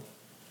this point.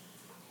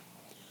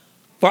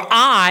 For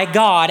I,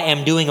 God,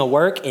 am doing a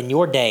work in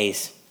your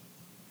days,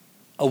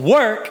 a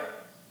work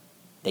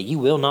that you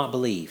will not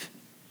believe.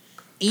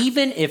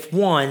 Even if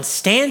one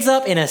stands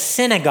up in a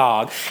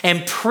synagogue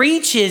and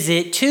preaches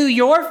it to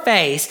your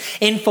face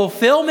in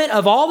fulfillment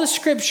of all the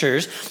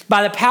scriptures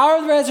by the power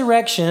of the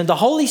resurrection of the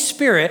Holy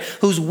Spirit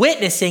who's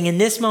witnessing in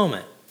this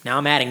moment. Now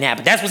I'm adding that,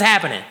 but that's what's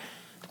happening.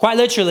 Quite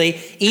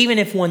literally, even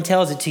if one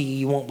tells it to you,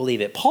 you won't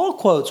believe it. Paul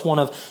quotes one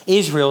of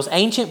Israel's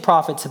ancient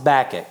prophets,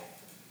 Habakkuk.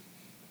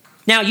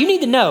 Now, you need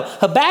to know,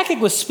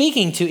 Habakkuk was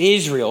speaking to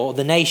Israel,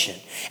 the nation,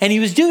 and he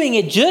was doing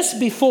it just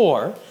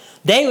before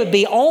they would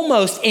be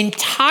almost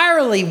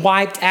entirely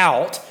wiped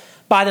out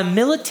by the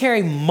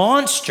military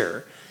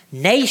monster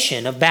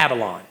nation of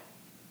Babylon.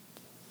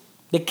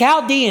 The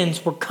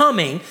Chaldeans were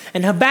coming,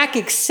 and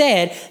Habakkuk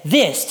said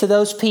this to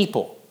those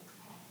people.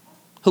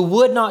 who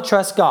would not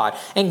trust God.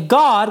 And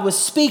God was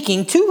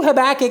speaking to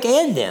Habakkuk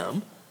and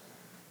them,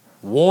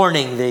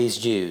 warning these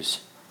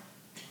Jews.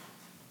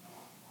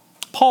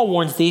 Paul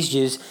warns these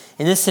Jews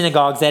in the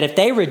synagogues that if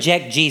they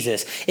reject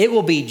Jesus, it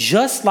will be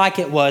just like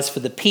it was for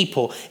the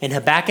people in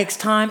Habakkuk's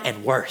time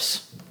and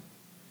worse.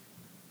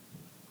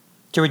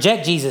 To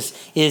reject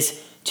Jesus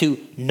is to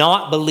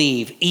not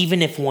believe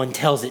even if one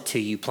tells it to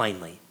you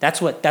plainly. That's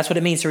what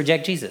it means to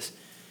reject Jesus.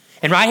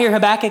 And right here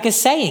Habakkuk is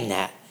saying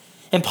that.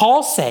 And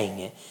Paul's saying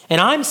it. And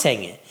I'm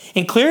saying it.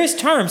 In clearest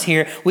terms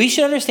here, we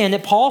should understand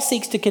that Paul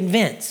seeks to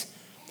convince.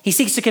 He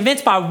seeks to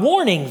convince by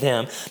warning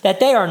them that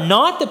they are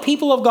not the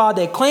people of God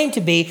they claim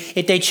to be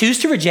if they choose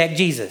to reject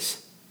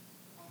Jesus.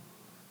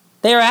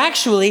 They are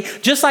actually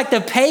just like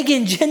the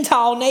pagan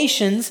Gentile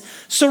nations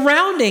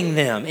surrounding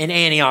them in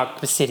Antioch,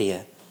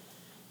 Pisidia,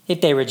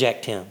 if they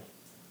reject him.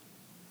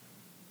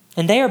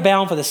 And they are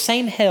bound for the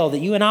same hell that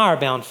you and I are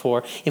bound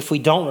for if we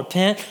don't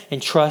repent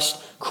and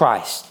trust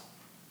Christ.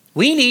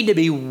 We need to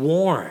be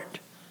warned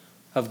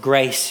of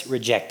grace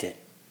rejected.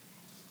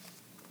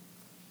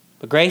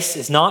 But grace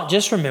is not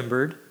just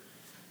remembered.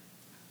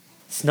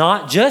 It's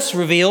not just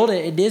revealed.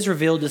 It is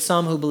revealed to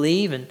some who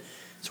believe, and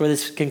that's where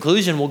this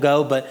conclusion will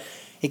go, but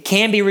it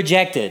can be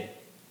rejected,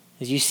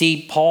 as you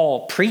see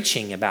Paul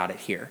preaching about it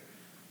here.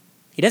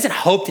 He doesn't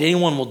hope that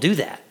anyone will do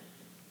that.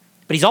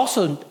 But he's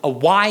also a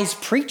wise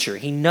preacher.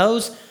 He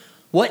knows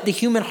what the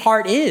human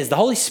heart is. The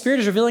Holy Spirit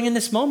is revealing in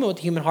this moment what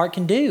the human heart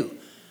can do.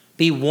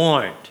 Be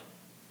warned.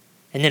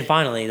 And then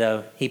finally,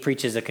 though, he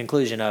preaches a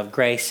conclusion of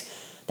grace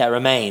that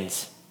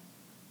remains.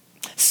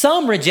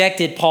 Some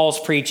rejected Paul's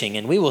preaching,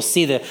 and we will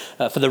see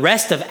for the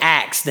rest of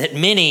Acts that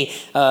many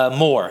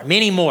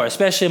more,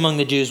 especially among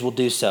the Jews, will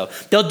do so.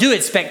 They'll do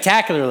it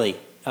spectacularly.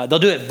 They'll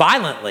do it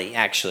violently,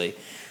 actually,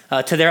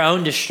 to their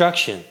own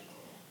destruction.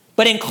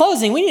 But in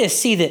closing, we need to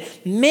see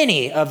that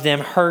many of them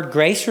heard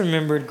grace,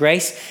 remembered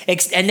grace,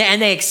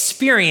 and they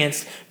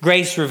experienced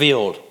grace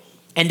revealed.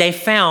 And they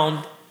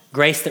found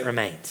grace that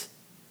remains.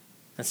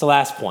 That's the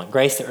last point,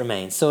 grace that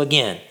remains. So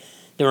again,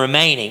 the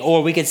remaining,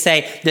 or we could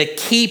say the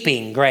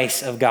keeping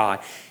grace of God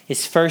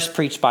is first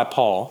preached by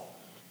Paul,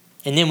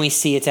 and then we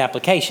see its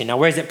application. Now,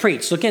 where is it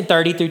preached? Look at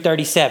 30 through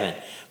 37.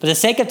 For the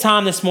sake of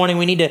time this morning,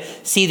 we need to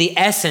see the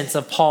essence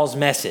of Paul's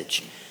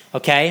message.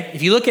 Okay?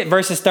 If you look at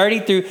verses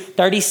 30 through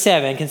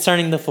 37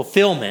 concerning the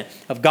fulfillment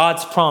of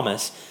God's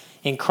promise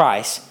in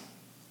Christ,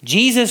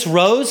 Jesus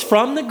rose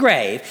from the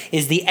grave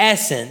is the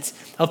essence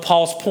of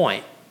Paul's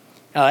point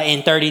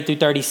in 30 through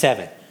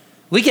 37.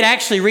 We could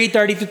actually read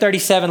 30 through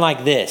 37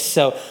 like this,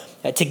 so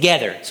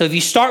together. So if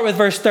you start with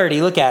verse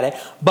 30, look at it.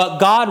 But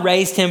God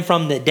raised him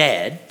from the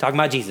dead, talking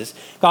about Jesus.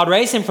 God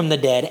raised him from the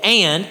dead,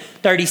 and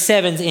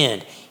 37's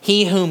end.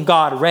 He whom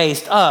God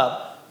raised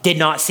up did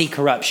not see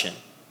corruption.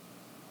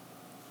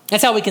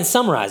 That's how we can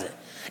summarize it.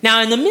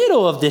 Now, in the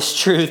middle of this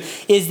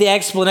truth is the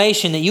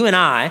explanation that you and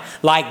I,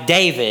 like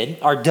David,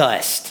 are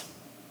dust.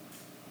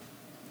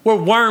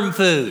 We're worm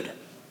food.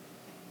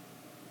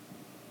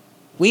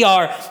 We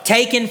are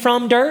taken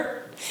from dirt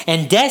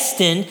and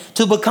destined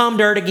to become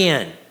dirt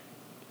again.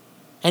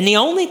 And the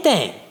only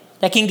thing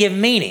that can give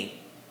meaning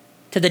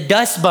to the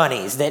dust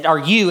bunnies that are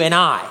you and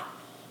I,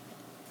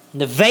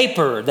 and the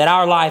vapor that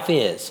our life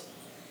is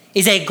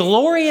a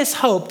glorious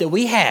hope that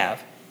we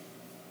have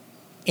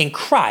in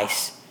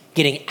Christ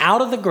getting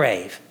out of the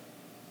grave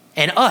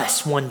and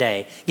us one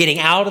day getting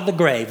out of the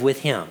grave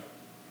with him.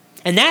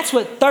 And that's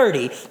what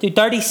 30 through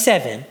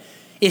 37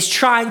 is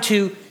trying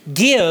to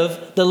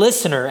give the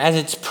listener as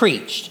it's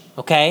preached,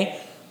 okay?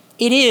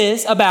 It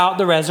is about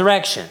the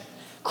resurrection.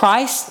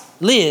 Christ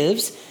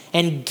lives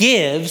and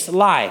gives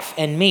life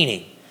and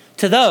meaning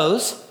to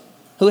those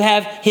who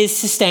have his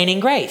sustaining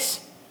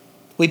grace.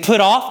 We put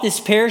off this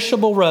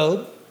perishable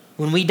robe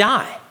when we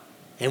die,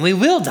 and we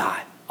will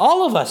die.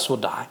 All of us will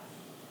die.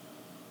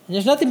 And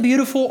there's nothing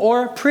beautiful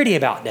or pretty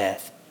about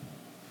death.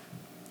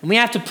 And we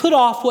have to put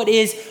off what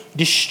is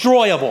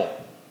destroyable.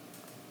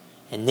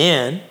 And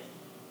then,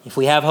 if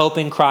we have hope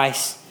in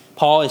Christ,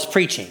 Paul is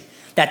preaching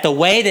that the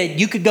way that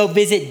you could go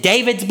visit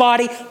David's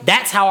body,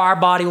 that's how our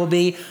body will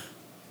be.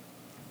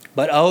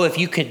 But oh, if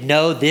you could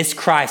know this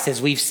Christ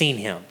as we've seen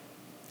him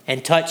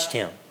and touched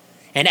him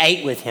and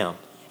ate with him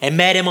and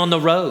met him on the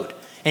road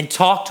and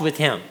talked with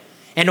him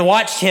and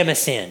watched him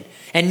ascend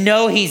and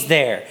know he's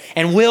there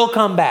and will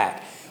come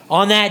back.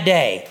 On that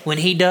day, when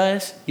he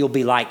does, you'll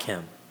be like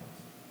him.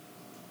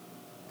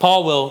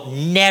 Paul will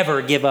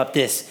never give up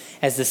this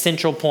as the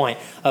central point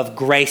of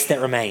grace that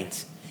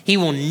remains. He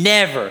will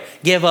never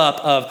give up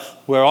of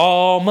we're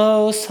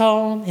almost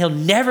home. He'll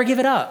never give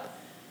it up.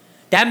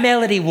 That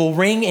melody will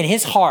ring in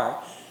his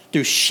heart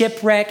through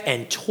shipwreck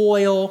and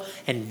toil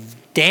and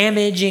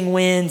damaging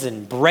winds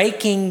and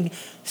breaking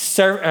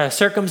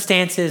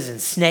circumstances and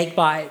snake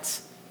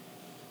bites.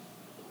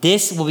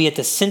 This will be at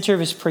the center of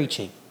his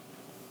preaching.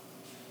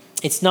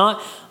 It's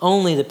not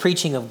only the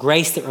preaching of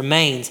grace that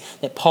remains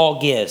that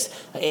Paul gives.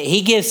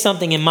 He gives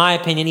something, in my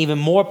opinion, even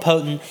more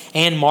potent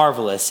and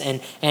marvelous.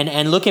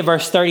 And look at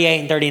verse 38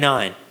 and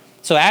 39.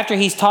 So after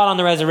he's taught on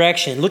the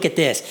resurrection, look at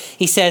this.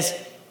 He says,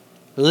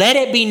 Let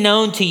it be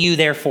known to you,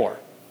 therefore.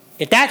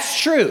 If that's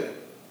true,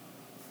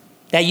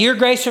 that your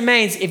grace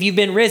remains if you've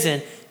been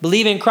risen,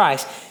 believe in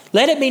Christ.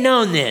 Let it be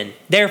known then,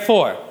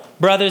 therefore,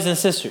 brothers and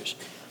sisters,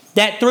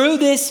 that through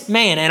this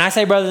man, and I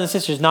say brothers and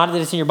sisters, not that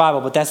it's in your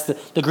Bible, but that's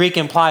the Greek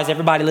implies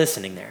everybody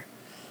listening there.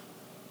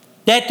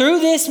 That through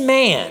this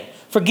man,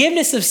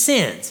 forgiveness of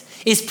sins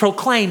is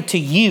proclaimed to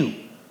you.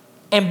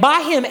 And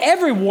by him,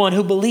 everyone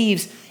who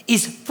believes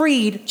is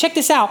freed, check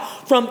this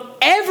out, from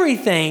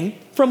everything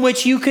from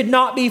which you could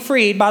not be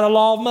freed by the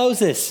law of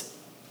Moses.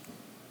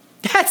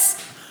 That's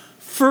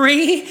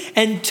free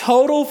and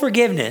total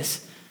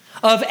forgiveness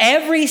of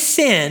every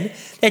sin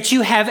that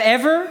you have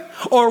ever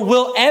or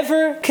will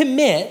ever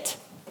commit.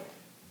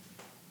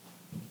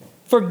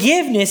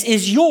 Forgiveness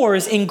is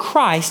yours in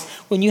Christ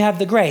when you have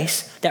the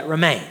grace that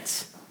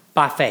remains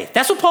by faith.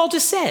 That's what Paul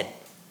just said.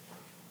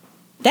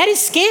 That is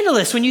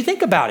scandalous when you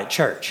think about it,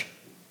 church.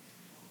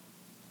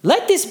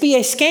 Let this be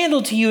a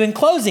scandal to you in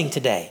closing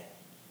today.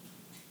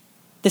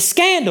 The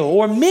scandal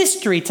or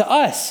mystery to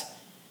us.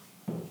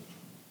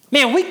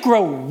 Man, we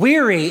grow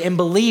weary in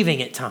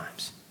believing at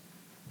times,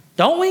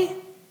 don't we?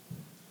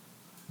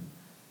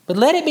 But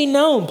let it be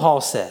known,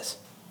 Paul says.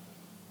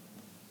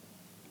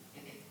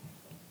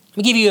 Let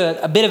me give you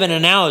a bit of an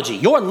analogy.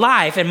 Your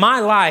life and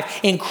my life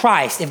in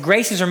Christ, if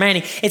grace is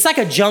remaining, it's like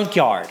a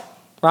junkyard,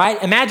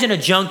 right? Imagine a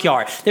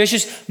junkyard. There's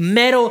just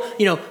metal,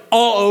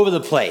 all over the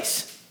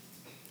place.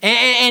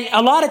 And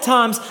a lot of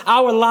times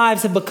our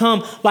lives have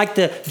become like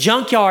the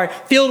junkyard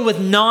filled with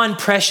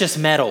non-precious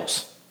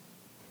metals.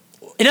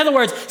 In other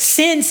words,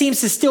 sin seems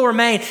to still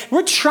remain.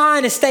 We're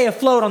trying to stay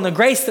afloat on the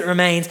grace that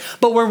remains,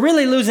 but we're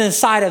really losing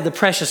sight of the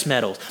precious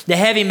metals, the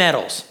heavy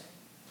metals.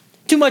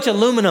 Too much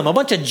aluminum, a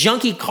bunch of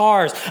junky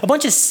cars, a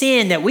bunch of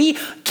sin that we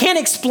can't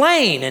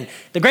explain, and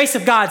the grace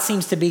of God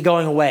seems to be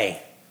going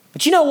away.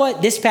 But you know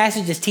what this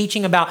passage is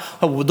teaching about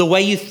the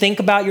way you think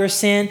about your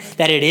sin,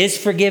 that it is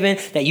forgiven,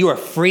 that you are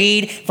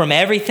freed from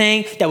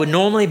everything that would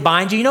normally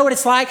bind you. You know what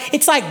it's like?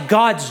 It's like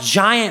God's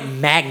giant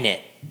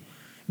magnet.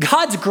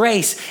 God's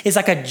grace is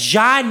like a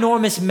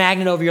ginormous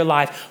magnet over your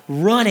life,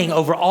 running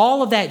over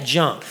all of that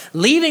junk,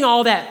 leaving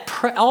all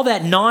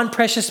that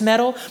non-precious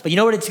metal. But you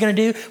know what it's going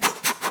to do?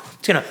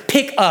 It's going to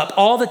pick up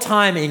all the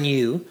time in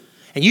you.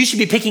 And you should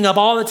be picking up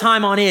all the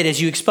time on it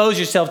as you expose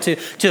yourself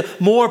to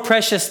more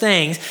precious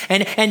things.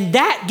 And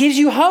that gives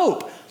you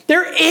hope.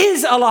 There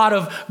is a lot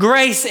of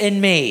grace in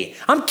me.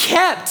 I'm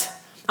kept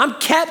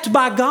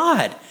by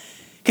God.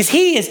 Because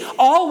he is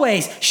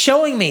always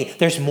showing me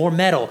there's more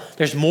metal,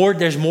 there's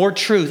more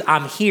truth.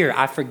 I'm here,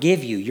 I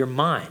forgive you, you're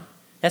mine.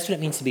 That's what it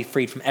means to be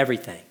freed from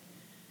everything.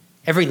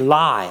 Every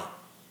lie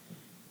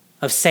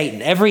of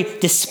Satan, every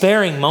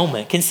despairing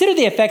moment. Consider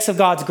the effects of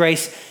God's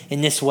grace in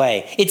this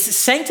way. It's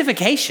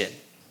sanctification.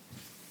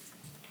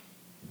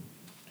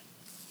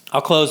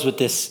 I'll close with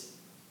this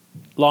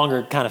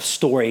longer kind of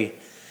story.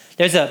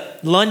 There's a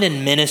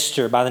London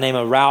minister by the name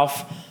of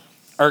Ralph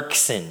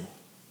Erskine.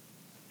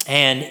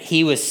 And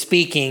he was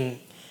speaking,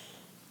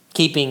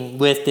 keeping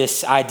with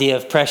this idea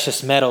of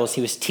precious metals.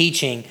 He was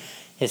teaching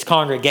his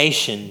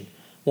congregation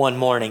one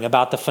morning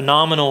about the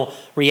phenomenal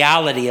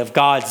reality of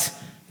God's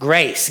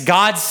grace.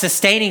 God's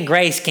sustaining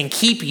grace can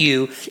keep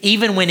you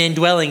even when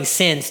indwelling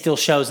sin still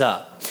shows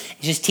up.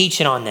 He's just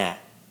teaching on that.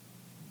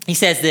 He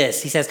says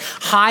this, he says,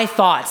 high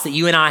thoughts that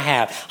you and I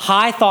have,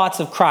 high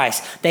thoughts of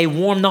Christ, they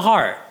warm the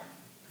heart.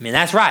 I mean,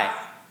 that's right?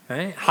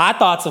 High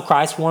thoughts of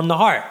Christ warm the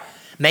heart,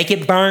 make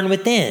it burn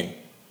within.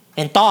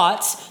 And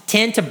thoughts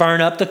tend to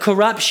burn up the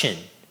corruption.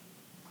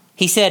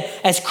 He said,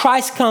 as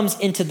Christ comes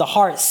into the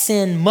heart,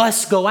 sin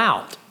must go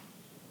out.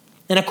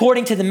 And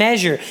according to the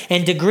measure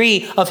and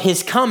degree of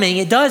his coming,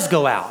 it does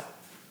go out.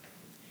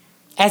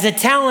 As a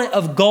talent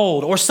of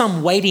gold or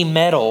some weighty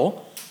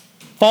metal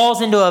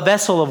falls into a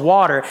vessel of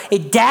water,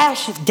 it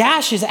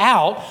dashes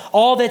out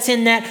all that's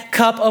in that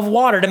cup of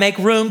water to make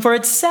room for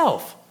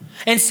itself.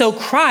 And so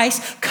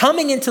Christ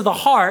coming into the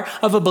heart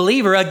of a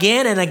believer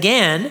again and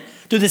again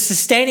through the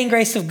sustaining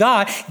grace of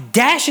God,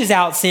 dashes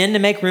out sin to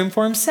make room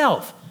for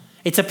himself.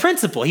 It's a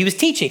principle he was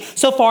teaching.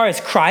 So far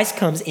as Christ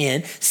comes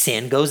in,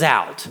 sin goes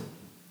out.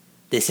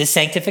 This is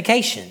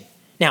sanctification.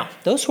 Now,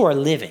 those who are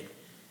living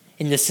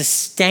in the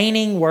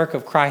sustaining work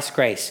of Christ's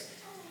grace,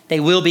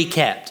 they will be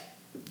kept.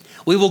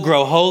 We will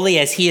grow holy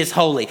as he is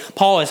holy.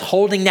 Paul is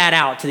holding that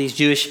out to these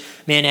Jewish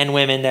men and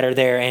women that are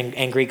there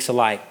and Greeks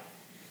alike.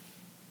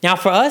 Now,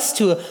 for us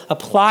to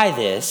apply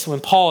this, when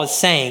Paul is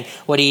saying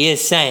what he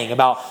is saying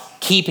about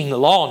keeping the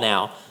law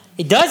now,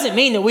 it doesn't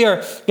mean that we are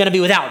going to be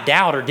without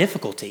doubt or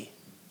difficulty.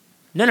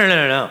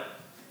 No.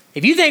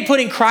 If you think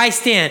putting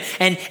Christ in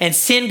and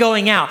sin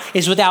going out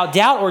is without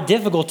doubt or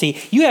difficulty,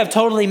 you have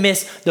totally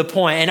missed the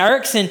point. And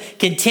Erskine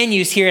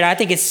continues here, and I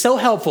think it's so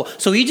helpful.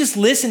 So you just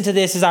listen to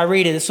this as I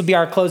read it. This will be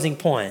our closing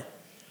point.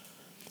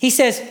 He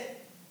says,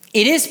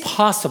 it is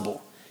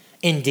possible,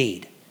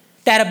 indeed,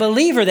 that a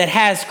believer that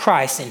has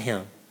Christ in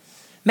him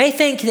may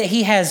think that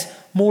he has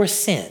more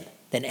sin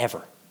than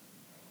ever.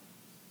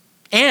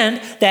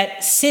 And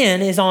that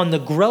sin is on the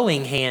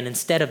growing hand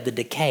instead of the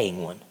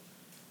decaying one.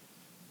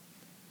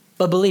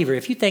 But believer,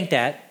 if you think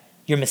that,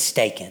 you're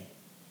mistaken.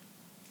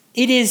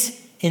 It is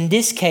in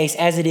this case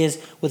as it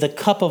is with a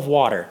cup of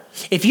water.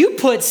 If you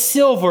put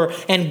silver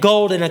and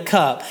gold in a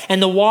cup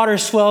and the water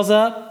swells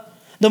up,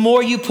 the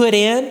more you put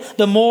in,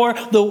 the more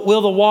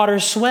will the water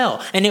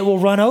swell and it will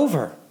run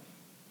over.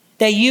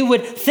 That you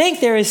would think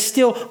there is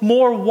still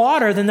more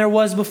water than there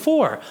was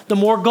before, the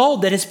more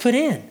gold that is put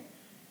in.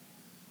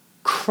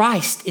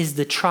 Christ is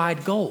the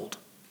tried gold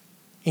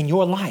in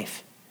your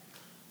life.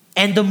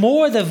 And the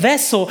more the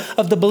vessel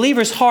of the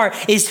believer's heart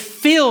is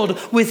filled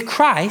with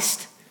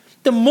Christ,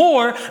 the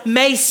more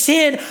may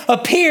sin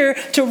appear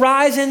to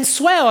rise and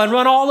swell and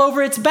run all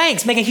over its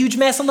banks, make a huge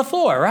mess on the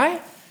floor,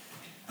 right?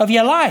 Of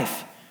your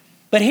life.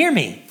 But hear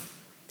me.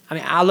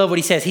 I love what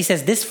he says. He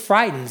says, this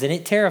frightens and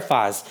it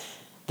terrifies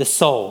the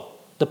soul,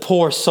 the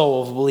poor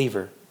soul of a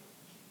believer.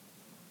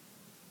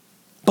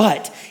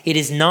 But it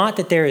is not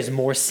that there is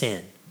more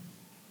sin.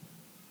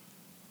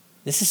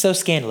 This is so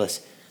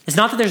scandalous. It's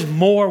not that there's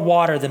more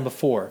water than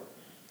before,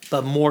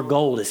 but more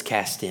gold is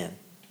cast in.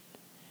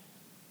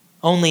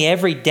 Only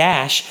every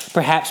dash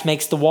perhaps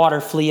makes the water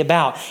flee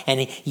about.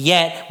 And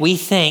yet we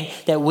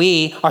think that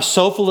we are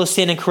so full of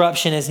sin and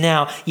corruption as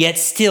now, yet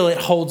still it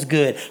holds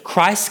good.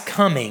 Christ's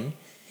coming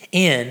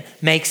in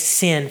makes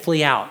sin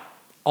flee out.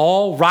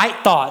 All right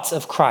thoughts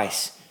of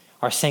Christ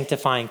are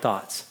sanctifying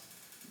thoughts.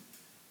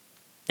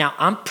 Now,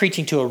 I'm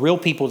preaching to a real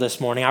people this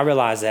morning. I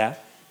realize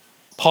that.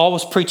 Paul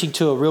was preaching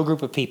to a real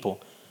group of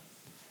people.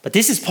 But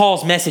this is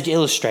Paul's message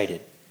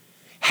illustrated.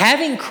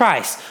 Having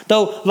Christ,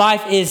 though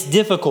life is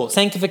difficult,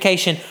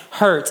 sanctification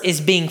hurts,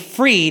 is being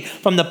freed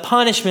from the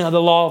punishment of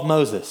the law of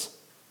Moses.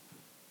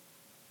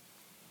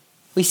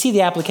 We see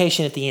the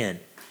application at the end.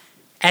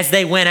 As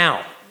they went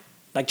out,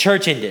 like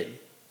church ended,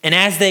 and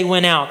as they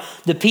went out,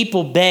 the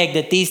people begged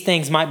that these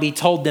things might be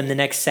told them the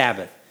next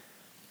Sabbath.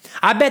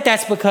 I bet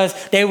that's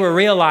because they were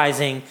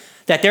realizing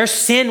that their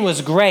sin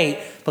was great,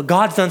 but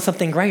God's done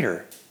something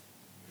greater.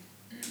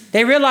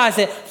 They realized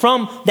that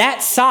from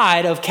that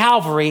side of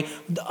Calvary,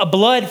 a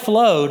blood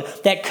flowed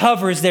that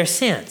covers their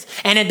sins.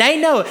 And they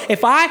know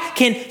if I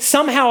can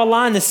somehow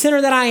align the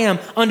sinner that I am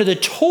under the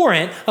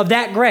torrent of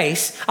that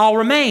grace, I'll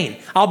remain.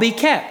 I'll be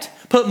kept.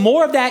 Put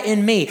more of that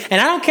in me.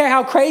 And I don't care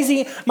how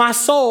crazy my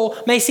soul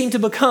may seem to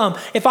become.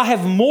 If I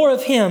have more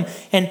of him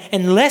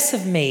and less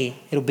of me,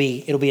 it'll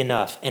be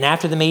enough. And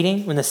after the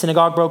meeting, when the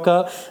synagogue broke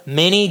up,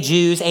 many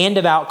Jews and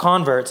devout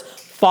converts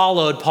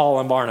followed Paul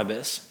and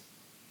Barnabas.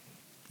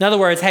 In other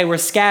words, hey, we're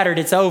scattered,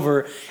 it's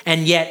over,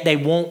 and yet they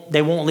won't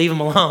leave them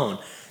alone.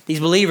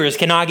 These believers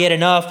cannot get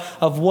enough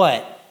of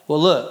what?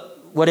 Well, look,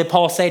 what did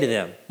Paul say to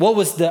them? What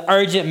was the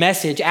urgent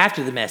message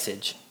after the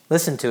message?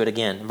 Listen to it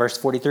again, verse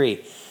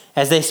 43.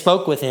 As they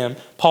spoke with him,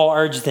 Paul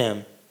urged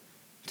them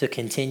to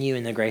continue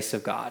in the grace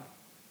of God.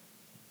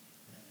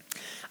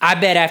 I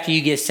bet after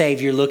you get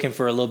saved, you're looking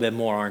for a little bit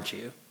more, aren't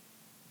you?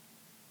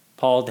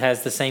 Paul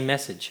has the same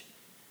message.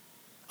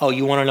 Oh,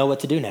 you want to know what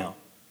to do now?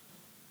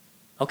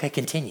 Okay,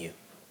 continue.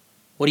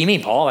 What do you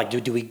mean, Paul? Like,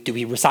 do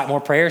we recite more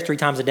prayers 3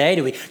 times a day?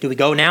 Do we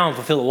go now and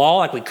fulfill the law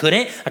like we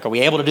couldn't? Like, are we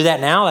able to do that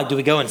now? Like, do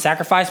we go and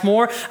sacrifice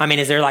more? I mean,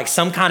 is there like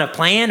some kind of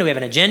plan? Do we have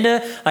an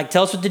agenda? Like,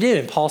 tell us what to do.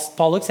 And Paul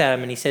looks at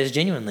him and he says,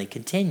 genuinely,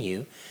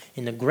 continue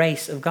in the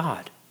grace of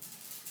God.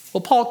 Well,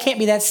 Paul, can't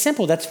be that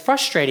simple. That's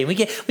frustrating. We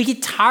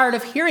get tired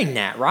of hearing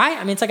that, right?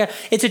 I mean,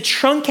 it's a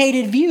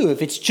truncated view.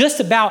 If it's just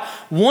about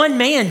one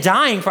man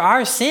dying for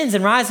our sins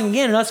and rising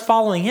again and us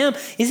following him,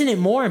 isn't it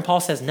more? And Paul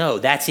says, no,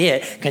 that's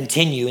it.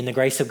 Continue in the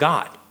grace of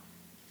God.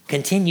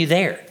 Continue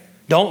there.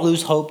 Don't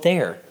lose hope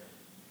there.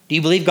 Do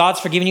you believe God's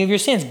forgiven you of your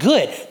sins?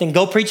 Good. Then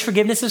go preach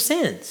forgiveness of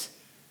sins.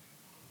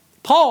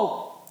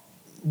 Paul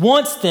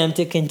wants them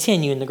to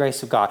continue in the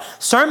grace of God.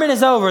 Sermon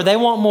is over. They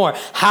want more.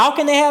 How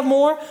can they have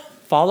more?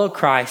 Follow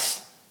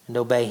Christ and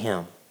obey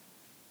him.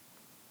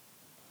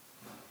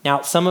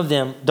 Now, some of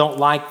them don't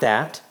like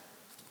that,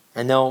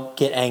 and they'll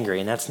get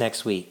angry, and that's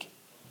next week.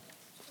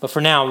 But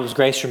for now, it was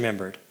grace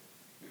remembered.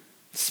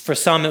 For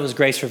some, it was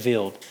grace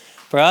revealed.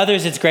 For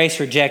others, it's grace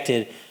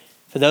rejected.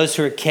 For those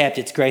who are kept,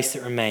 it's grace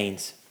that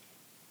remains.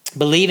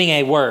 Believing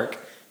a work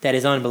that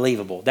is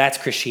unbelievable, that's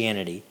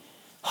Christianity.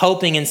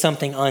 Hoping in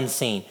something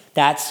unseen,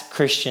 that's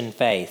Christian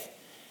faith.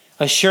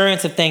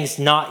 Assurance of things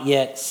not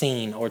yet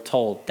seen or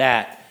told,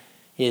 that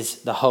is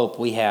the hope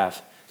we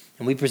have.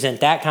 And we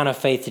present that kind of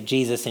faith to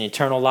Jesus in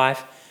eternal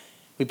life.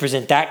 We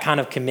present that kind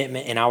of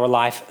commitment in our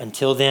life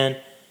until then,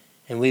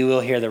 and we will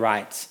hear the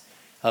rights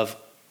of,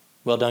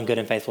 well done, good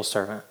and faithful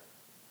servant.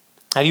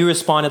 Have you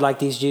responded like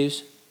these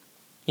Jews?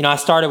 You know, I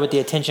started with the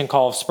attention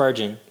call of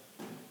Spurgeon.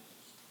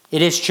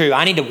 It is true.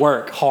 I need to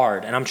work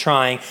hard, and I'm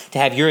trying to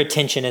have your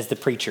attention as the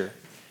preacher.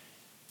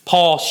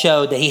 Paul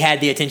showed that he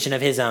had the attention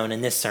of his own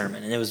in this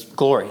sermon, and it was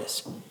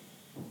glorious.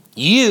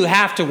 You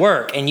have to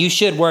work, and you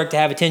should work to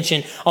have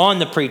attention on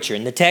the preacher.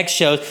 And the text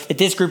shows that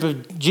this group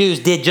of Jews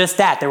did just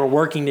that. They were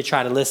working to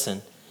try to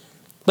listen.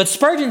 But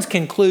Spurgeon's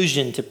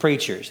conclusion to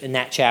preachers in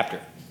that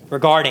chapter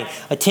regarding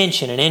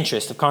attention and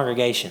interest of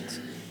congregations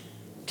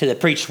to the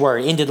preached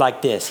word ended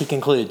like this. He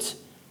concludes,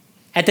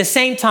 at the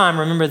same time,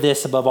 remember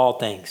this above all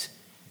things.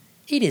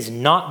 It is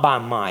not by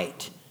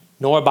might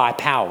nor by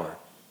power,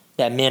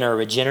 that men are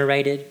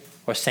regenerated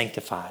or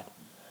sanctified,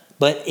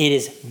 but it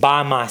is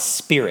by my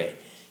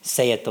Spirit,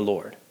 saith the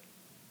Lord.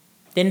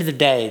 At the end of the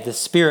day, the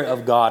Spirit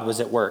of God was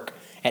at work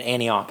at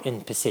Antioch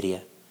in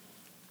Pisidia.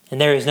 And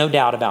there is no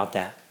doubt about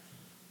that.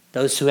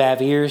 Those who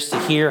have ears to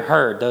hear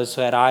heard. Those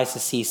who had eyes to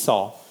see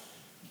saw.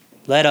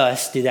 Let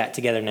us do that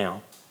together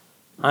now.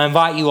 I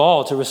invite you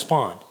all to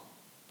respond.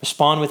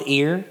 Respond with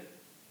ear,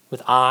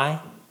 with eye,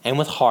 and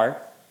with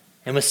heart,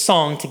 and with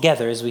song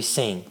together as we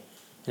sing.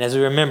 And as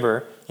we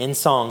remember in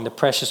song the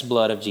precious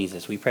blood of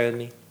Jesus. Will you pray with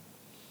me?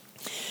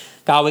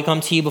 God, we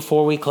come to you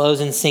before we close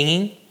in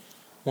singing,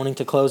 wanting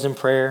to close in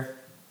prayer.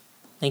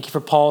 Thank you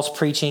for Paul's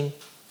preaching.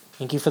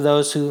 Thank you for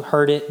those who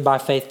heard it and by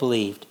faith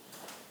believed.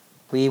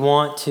 We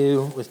want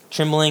to, with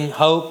trembling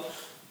hope,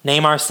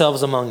 name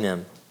ourselves among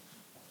them.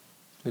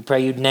 We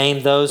pray you'd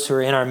name those who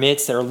are in our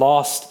midst that are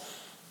lost.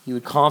 You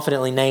would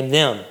confidently name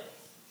them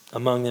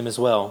among them as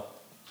well.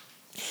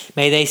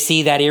 May they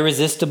see that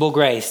irresistible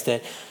grace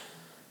that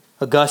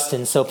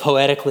Augustine so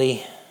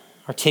poetically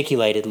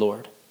articulated,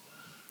 Lord.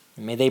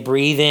 And may they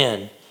breathe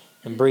in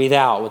and breathe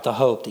out with the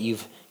hope that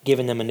you've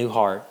given them a new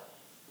heart.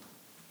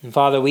 And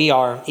Father, we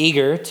are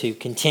eager to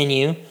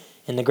continue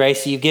in the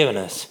grace that you've given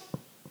us.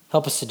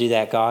 Help us to do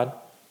that, God.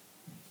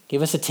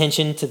 Give us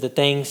attention to the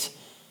things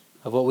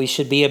of what we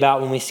should be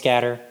about when we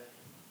scatter.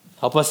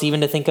 Help us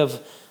even to think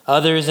of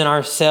others and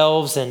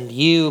ourselves and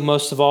you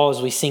most of all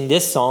as we sing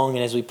this song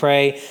and as we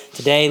pray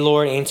today,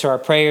 Lord, answer our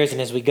prayers.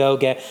 And as we go,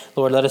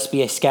 Lord, let us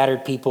be a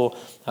scattered people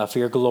for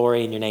your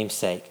glory and your name's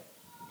sake.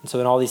 And so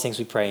in all these things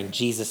we pray in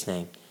Jesus'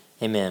 name,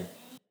 amen.